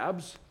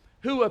Joab's,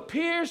 who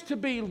appears to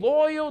be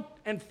loyal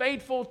and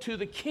faithful to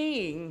the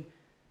king,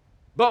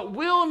 but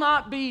will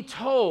not be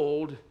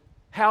told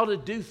how to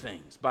do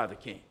things by the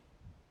king.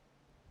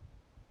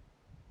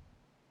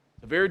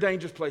 It's a very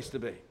dangerous place to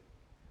be.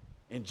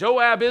 And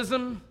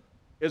Joabism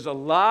is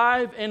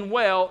alive and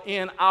well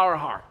in our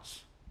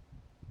hearts.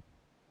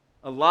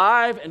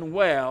 Alive and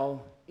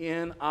well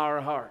in our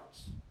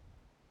hearts.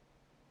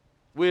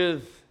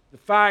 With the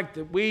fact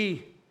that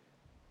we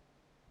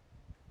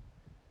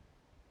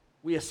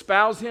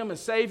espouse Him as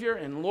Savior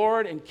and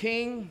Lord and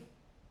King,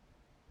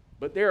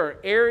 but there are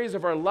areas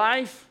of our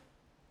life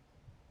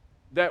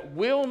that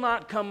will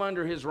not come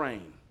under His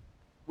reign.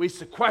 We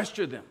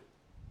sequester them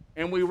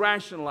and we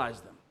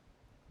rationalize them.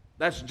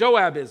 That's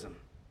Joabism.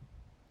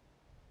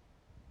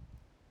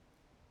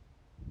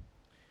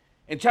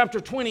 And chapter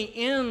 20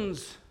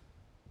 ends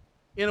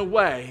in a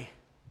way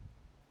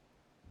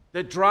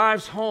that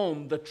drives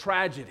home the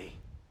tragedy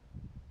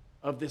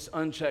of this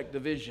unchecked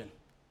division.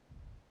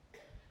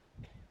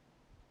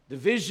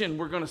 Division,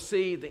 we're going to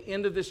see at the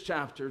end of this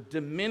chapter,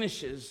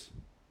 diminishes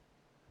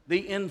the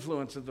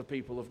influence of the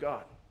people of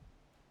God.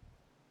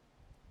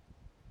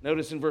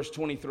 Notice in verse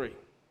 23.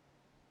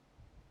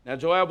 Now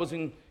Joab was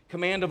in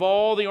command of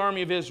all the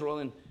army of Israel,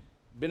 and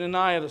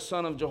Benaiah the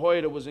son of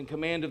Jehoiada was in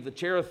command of the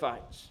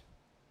Cherethites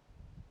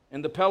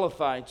and the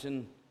Pelethites,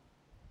 and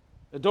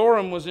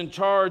Adoram was in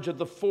charge of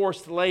the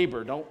forced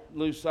labor. Don't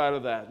lose sight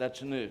of that.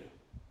 That's new.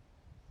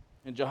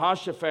 And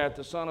Jehoshaphat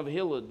the son of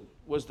Hilid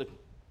was the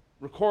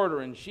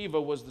recorder, and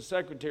Sheva was the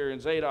secretary,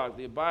 and Zadok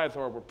the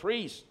Abiathar were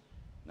priests,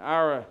 and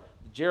Ira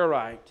the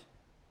Jerite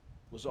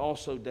was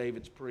also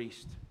David's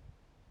priest.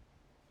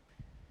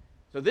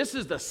 So this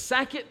is the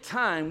second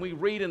time we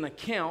read an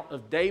account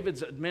of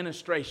David's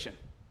administration.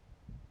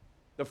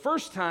 The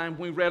first time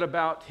we read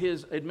about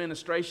his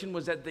administration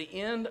was at the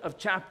end of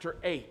chapter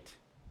 8.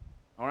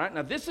 All right,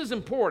 now this is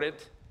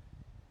important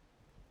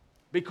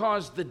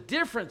because the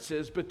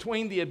differences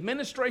between the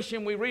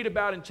administration we read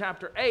about in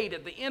chapter 8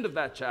 at the end of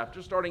that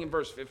chapter, starting in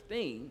verse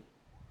 15,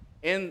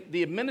 and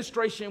the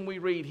administration we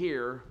read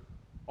here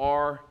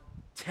are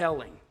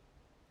telling.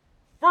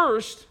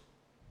 First,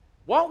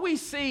 what we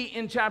see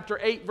in chapter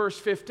 8, verse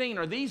 15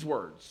 are these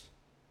words.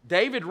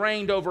 David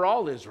reigned over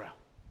all Israel.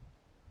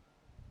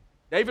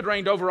 David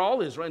reigned over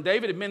all Israel, and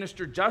David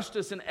administered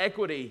justice and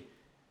equity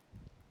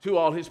to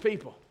all his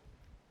people.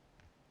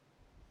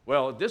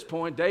 Well, at this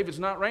point, David's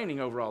not reigning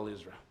over all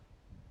Israel.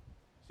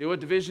 See what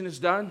division has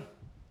done?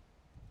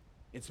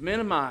 It's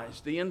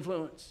minimized the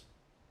influence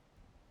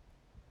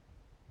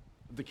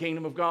of the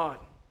kingdom of God.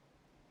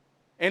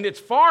 And it's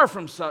far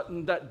from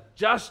certain that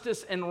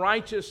justice and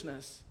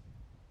righteousness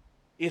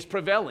is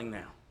prevailing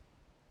now.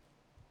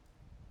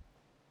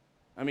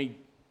 I mean,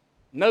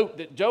 note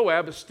that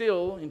Joab is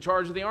still in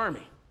charge of the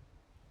army.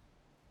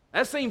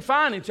 That seemed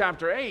fine in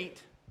chapter 8,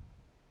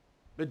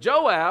 but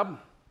Joab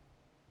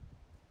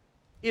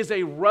is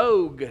a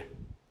rogue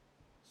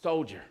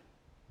soldier.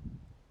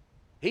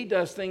 He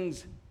does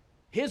things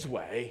his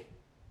way,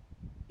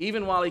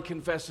 even while he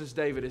confesses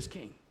David as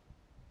king.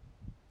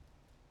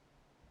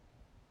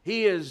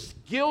 He is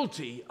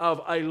guilty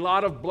of a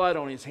lot of blood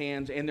on his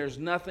hands, and there's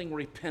nothing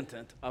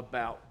repentant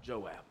about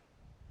Joab.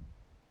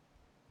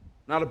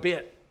 Not a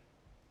bit.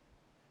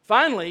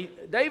 Finally,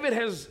 David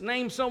has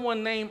named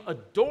someone named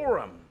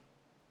Adoram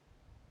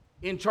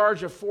in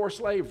charge of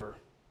forced labor.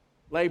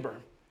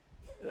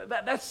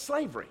 That's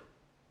slavery.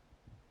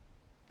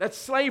 That's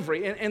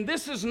slavery. And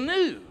this is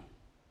new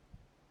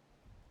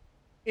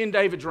in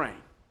David's reign.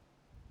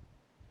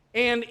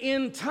 And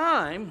in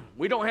time,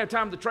 we don't have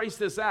time to trace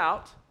this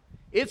out,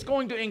 it's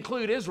going to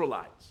include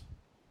Israelites.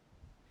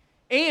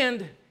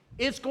 And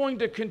it's going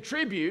to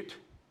contribute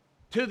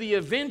to the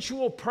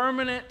eventual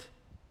permanent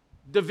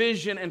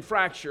division and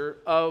fracture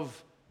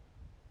of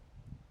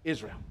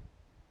Israel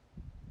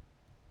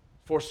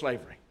for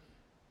slavery.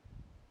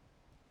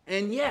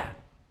 And yet,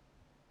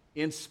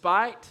 in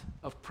spite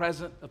of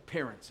present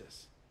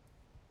appearances,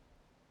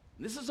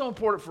 this is so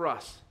important for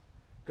us,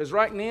 because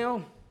right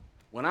now,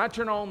 when I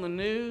turn on the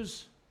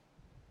news,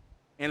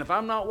 and if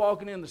I'm not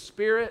walking in the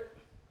Spirit,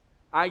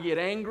 I get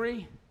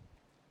angry,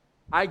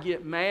 I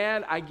get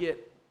mad, I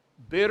get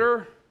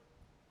bitter,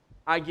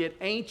 I get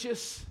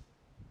anxious,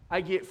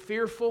 I get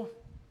fearful.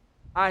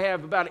 I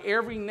have about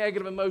every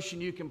negative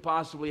emotion you can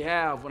possibly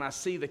have when I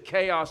see the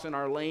chaos in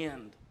our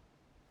land.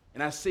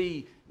 And I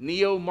see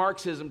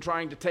neo-Marxism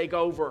trying to take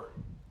over.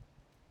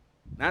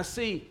 And I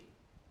see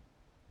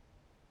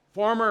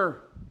saw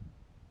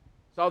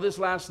this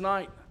last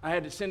night. I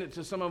had to send it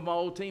to some of my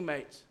old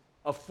teammates.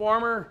 A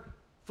former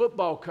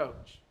football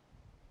coach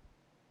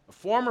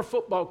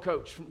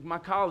from my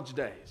college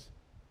days,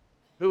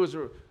 who was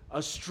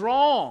a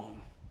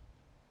strong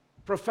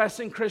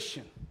professing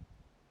Christian,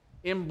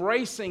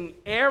 embracing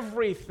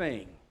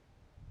everything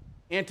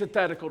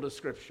antithetical to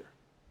Scripture.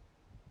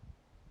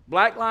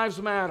 Black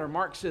Lives Matter,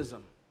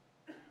 Marxism,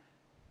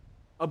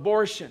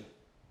 abortion,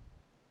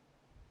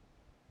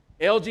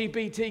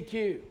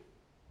 LGBTQ,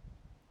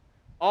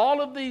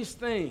 all of these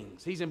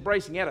things he's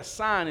embracing. He had a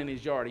sign in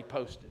his yard he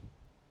posted.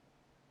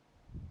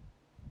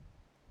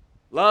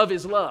 Love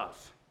is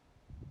love.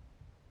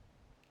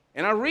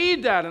 And I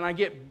read that and I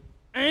get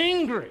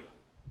angry.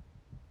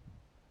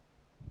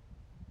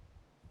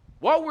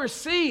 What we're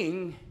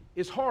seeing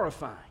is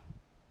horrifying.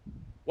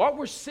 What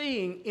we're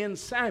seeing in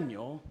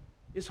Samuel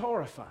is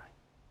horrifying.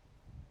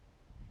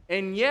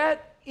 And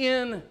yet,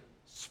 in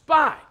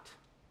spite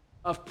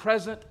of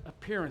present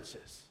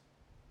appearances,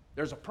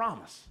 there's a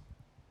promise.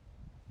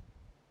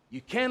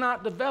 You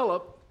cannot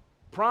develop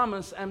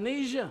promise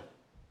amnesia.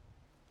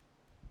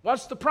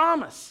 What's the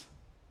promise?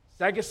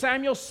 2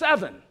 Samuel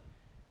 7.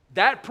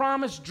 That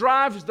promise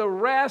drives the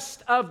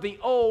rest of the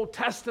Old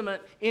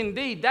Testament.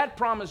 Indeed, that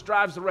promise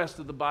drives the rest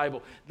of the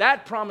Bible.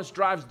 That promise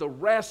drives the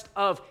rest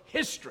of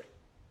history.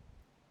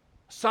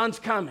 Son's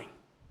coming.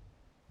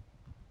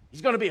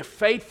 He's going to be a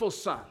faithful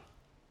son.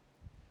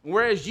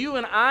 Whereas you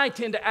and I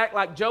tend to act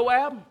like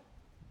Joab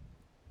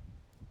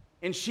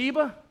and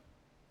Sheba,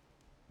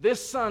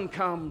 this son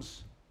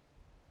comes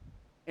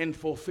and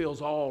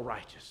fulfills all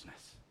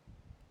righteousness.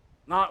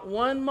 Not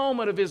one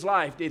moment of his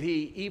life did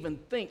he even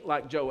think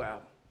like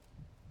Joab.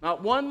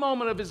 Not one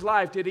moment of his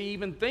life did he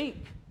even think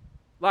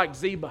like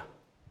Ziba.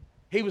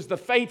 He was the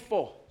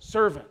faithful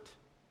servant,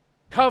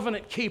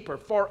 covenant keeper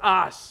for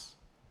us.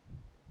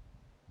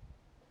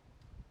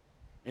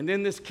 And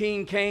then this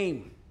king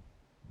came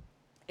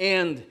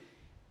and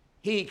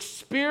he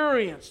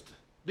experienced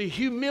the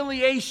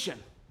humiliation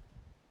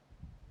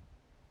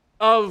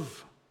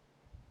of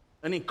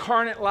an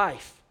incarnate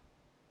life,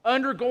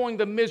 undergoing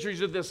the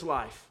miseries of this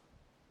life,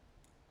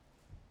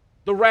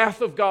 the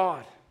wrath of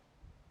God,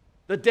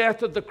 the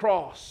death of the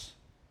cross,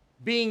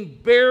 being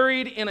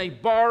buried in a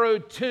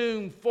borrowed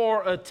tomb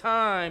for a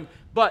time,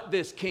 but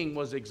this king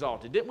was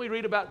exalted. Didn't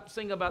we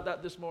sing about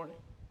that this morning?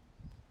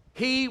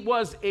 He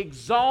was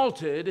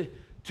exalted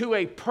to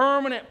a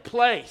permanent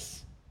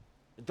place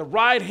at the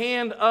right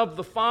hand of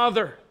the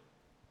Father.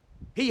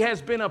 He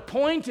has been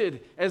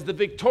appointed as the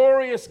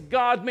victorious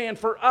God-man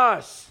for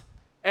us,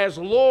 as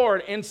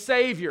Lord and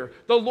Savior,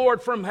 the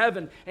Lord from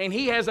heaven. And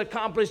He has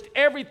accomplished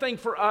everything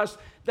for us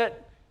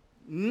that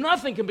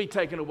nothing can be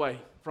taken away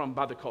from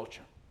by the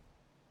culture.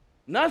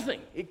 Nothing.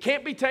 It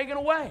can't be taken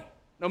away,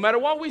 no matter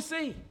what we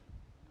see.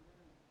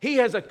 He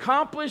has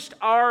accomplished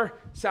our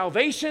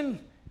salvation.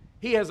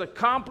 He has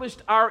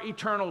accomplished our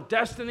eternal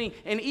destiny.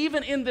 And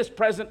even in this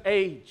present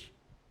age,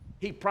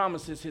 He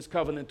promises His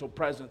covenantal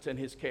presence and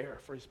His care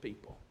for His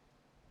people.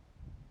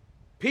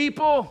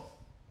 People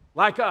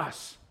like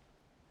us,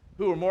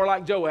 who are more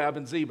like Joab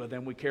and Ziba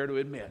than we care to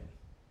admit.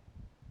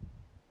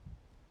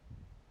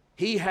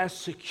 He has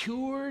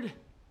secured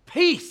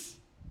peace,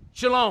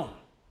 shalom.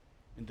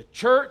 And the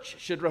church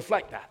should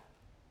reflect that.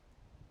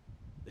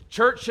 The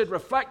church should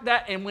reflect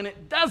that, and when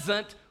it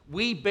doesn't,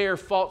 we bear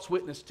false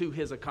witness to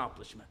His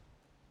accomplishment.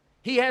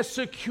 He has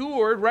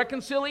secured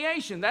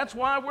reconciliation. That's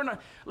why we're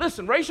not...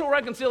 Listen, racial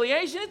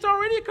reconciliation, it's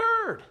already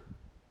occurred.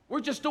 We're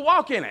just to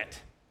walk in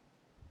it.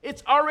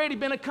 It's already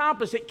been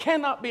accomplished. It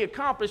cannot be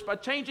accomplished by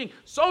changing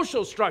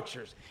social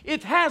structures.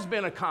 It has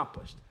been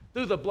accomplished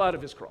through the blood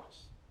of His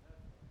cross.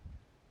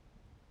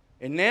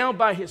 And now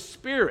by His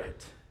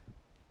Spirit,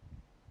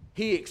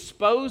 He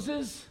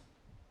exposes...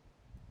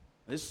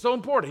 This is so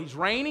important. He's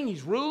reigning,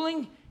 He's ruling,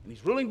 and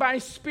He's ruling by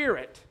His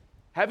Spirit.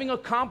 Having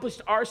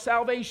accomplished our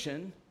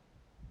salvation,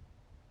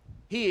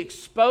 He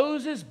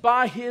exposes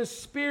by His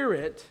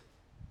Spirit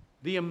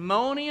the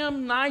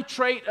ammonium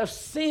nitrate of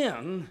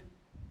sin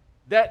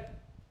that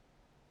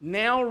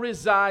now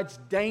resides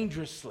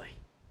dangerously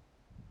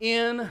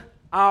in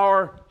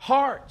our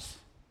hearts.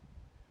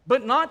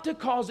 But not to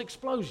cause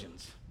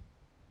explosions,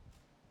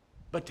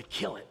 but to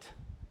kill it.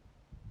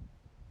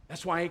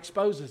 That's why He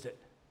exposes it.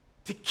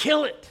 To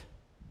kill it,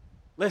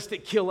 lest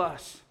it kill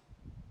us.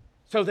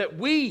 So that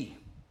we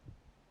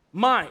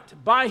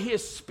might, by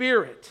His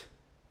Spirit,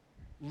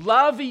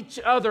 love each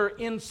other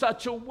in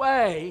such a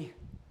way,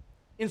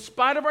 in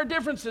spite of our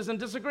differences and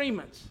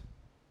disagreements,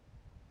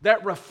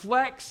 that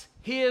reflects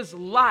His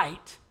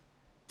light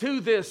to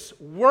this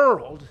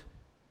world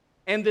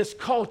and this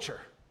culture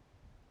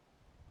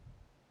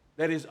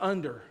that is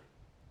under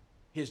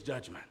His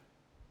judgment.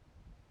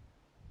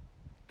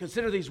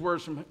 Consider these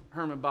words from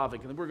Herman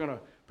Bavinck, and then we're going to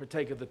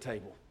partake of the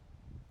table.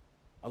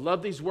 I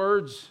love these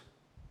words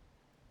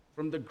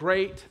from the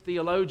great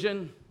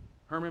theologian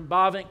Herman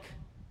Bavinck,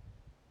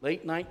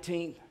 late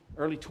 19th,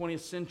 early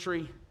 20th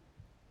century.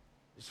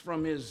 It's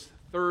from his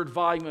third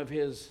volume of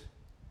his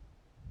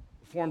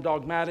Reformed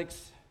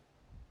Dogmatics.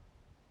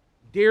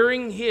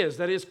 During his,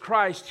 that is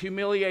Christ's,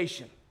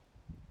 humiliation.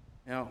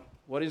 Now,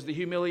 what is the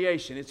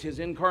humiliation? It's his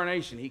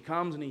incarnation. He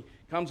comes and he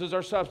comes as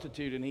our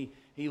substitute, and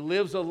he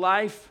lives a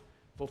life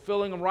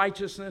fulfilling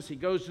righteousness. He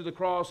goes to the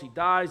cross. He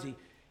dies.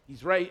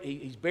 He's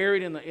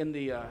buried in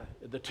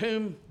the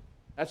tomb.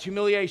 That's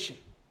humiliation.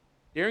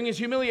 During his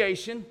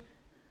humiliation,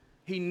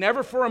 he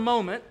never for a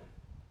moment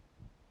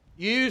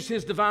used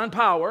his divine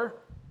power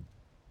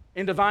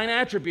and divine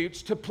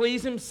attributes to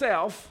please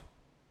himself,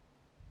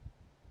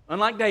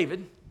 unlike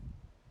David.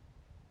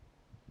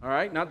 All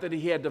right, not that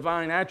he had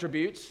divine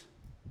attributes,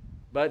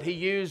 but he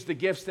used the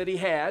gifts that he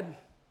had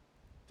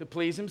to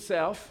please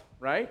himself,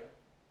 right?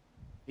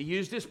 He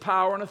used his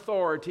power and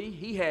authority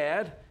he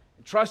had,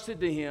 entrusted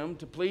to him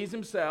to please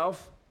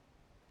himself,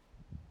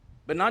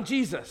 but not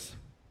Jesus.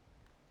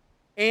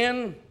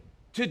 And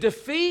to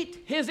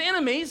defeat his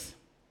enemies,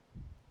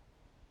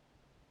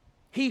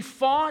 he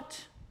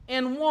fought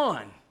and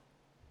won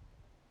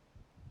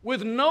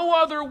with no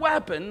other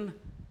weapon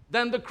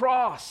than the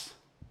cross.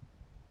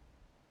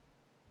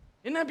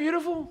 Isn't that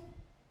beautiful?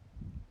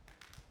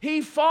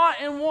 He fought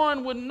and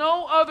won with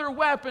no other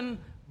weapon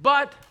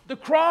but the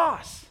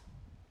cross.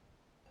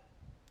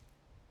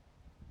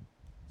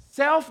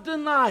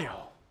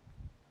 Self-denial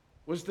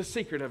was the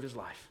secret of his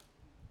life.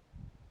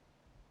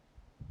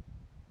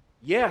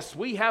 Yes,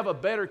 we have a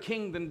better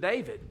king than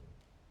David.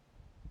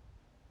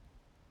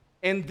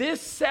 And this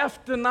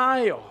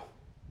self-denial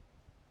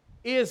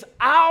is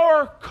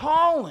our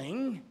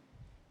calling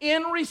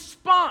in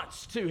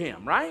response to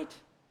him, right?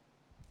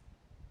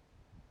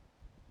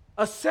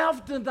 A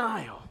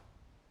self-denial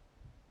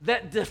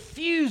that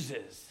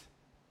diffuses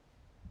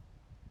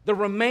the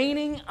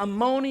remaining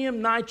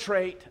ammonium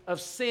nitrate of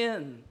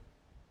sin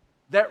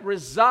that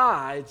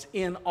resides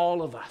in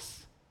all of us.